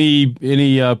any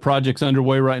projects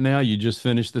underway right now? You just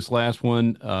finished this last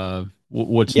one.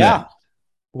 What's next?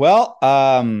 Well,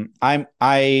 I'm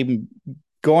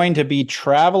going to be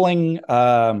traveling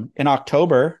in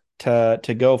October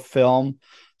to go film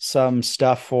some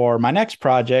stuff for my next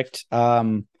project.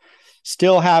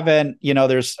 Still haven't,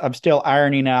 I'm still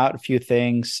ironing out a few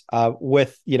things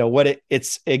with what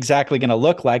it's exactly going to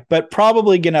look like, but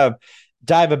probably going to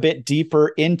dive a bit deeper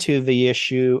into the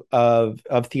issue of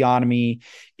theonomy,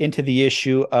 into the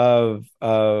issue of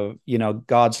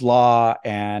God's law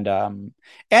and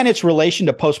its relation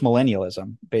to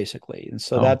postmillennialism, basically. And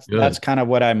so that's kind of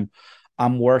what I'm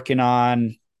working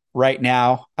on right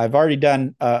now. I've already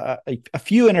done a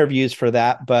few interviews for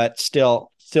that, but still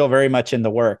very much in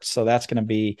the works. So that's going to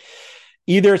be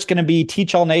either it's going to be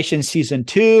Teach All Nations season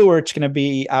 2, or it's going to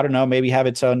be, I don't know, maybe have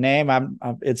its own name.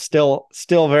 It's still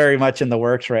very much in the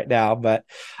works right now, but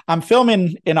I'm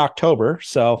filming in October,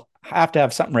 so I have to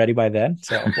have something ready by then.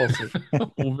 So we'll see.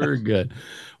 Well, very good.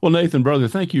 Well, Nathan, brother,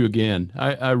 thank you again.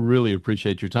 I really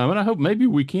appreciate your time, and I hope maybe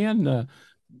we can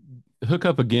hook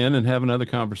up again and have another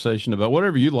conversation about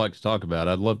whatever you'd like to talk about.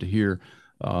 I'd love to hear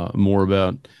more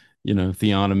about,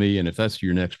 theonomy, and if that's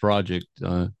your next project,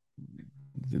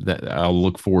 that I'll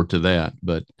look forward to that.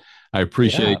 But I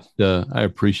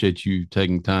appreciate you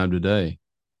taking time today.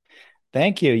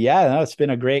 Thank you. Yeah, no, it's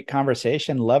been a great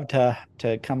conversation. Love to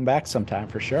come back sometime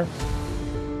for sure.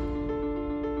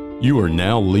 You are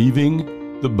now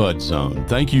leaving the Bud Zone.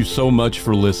 Thank you so much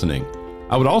for listening.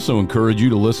 I would also encourage you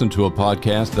to listen to a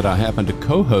podcast that I happen to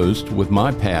co-host with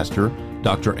my pastor,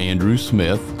 Dr. Andrew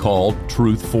Smith, called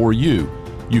Truth for You.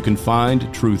 You can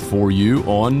find Truth for You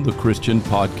on the Christian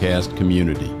podcast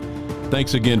community.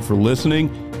 Thanks again for listening,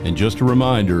 and just a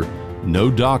reminder, no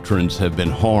doctrines have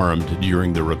been harmed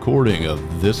during the recording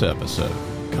of this episode.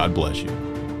 God bless you.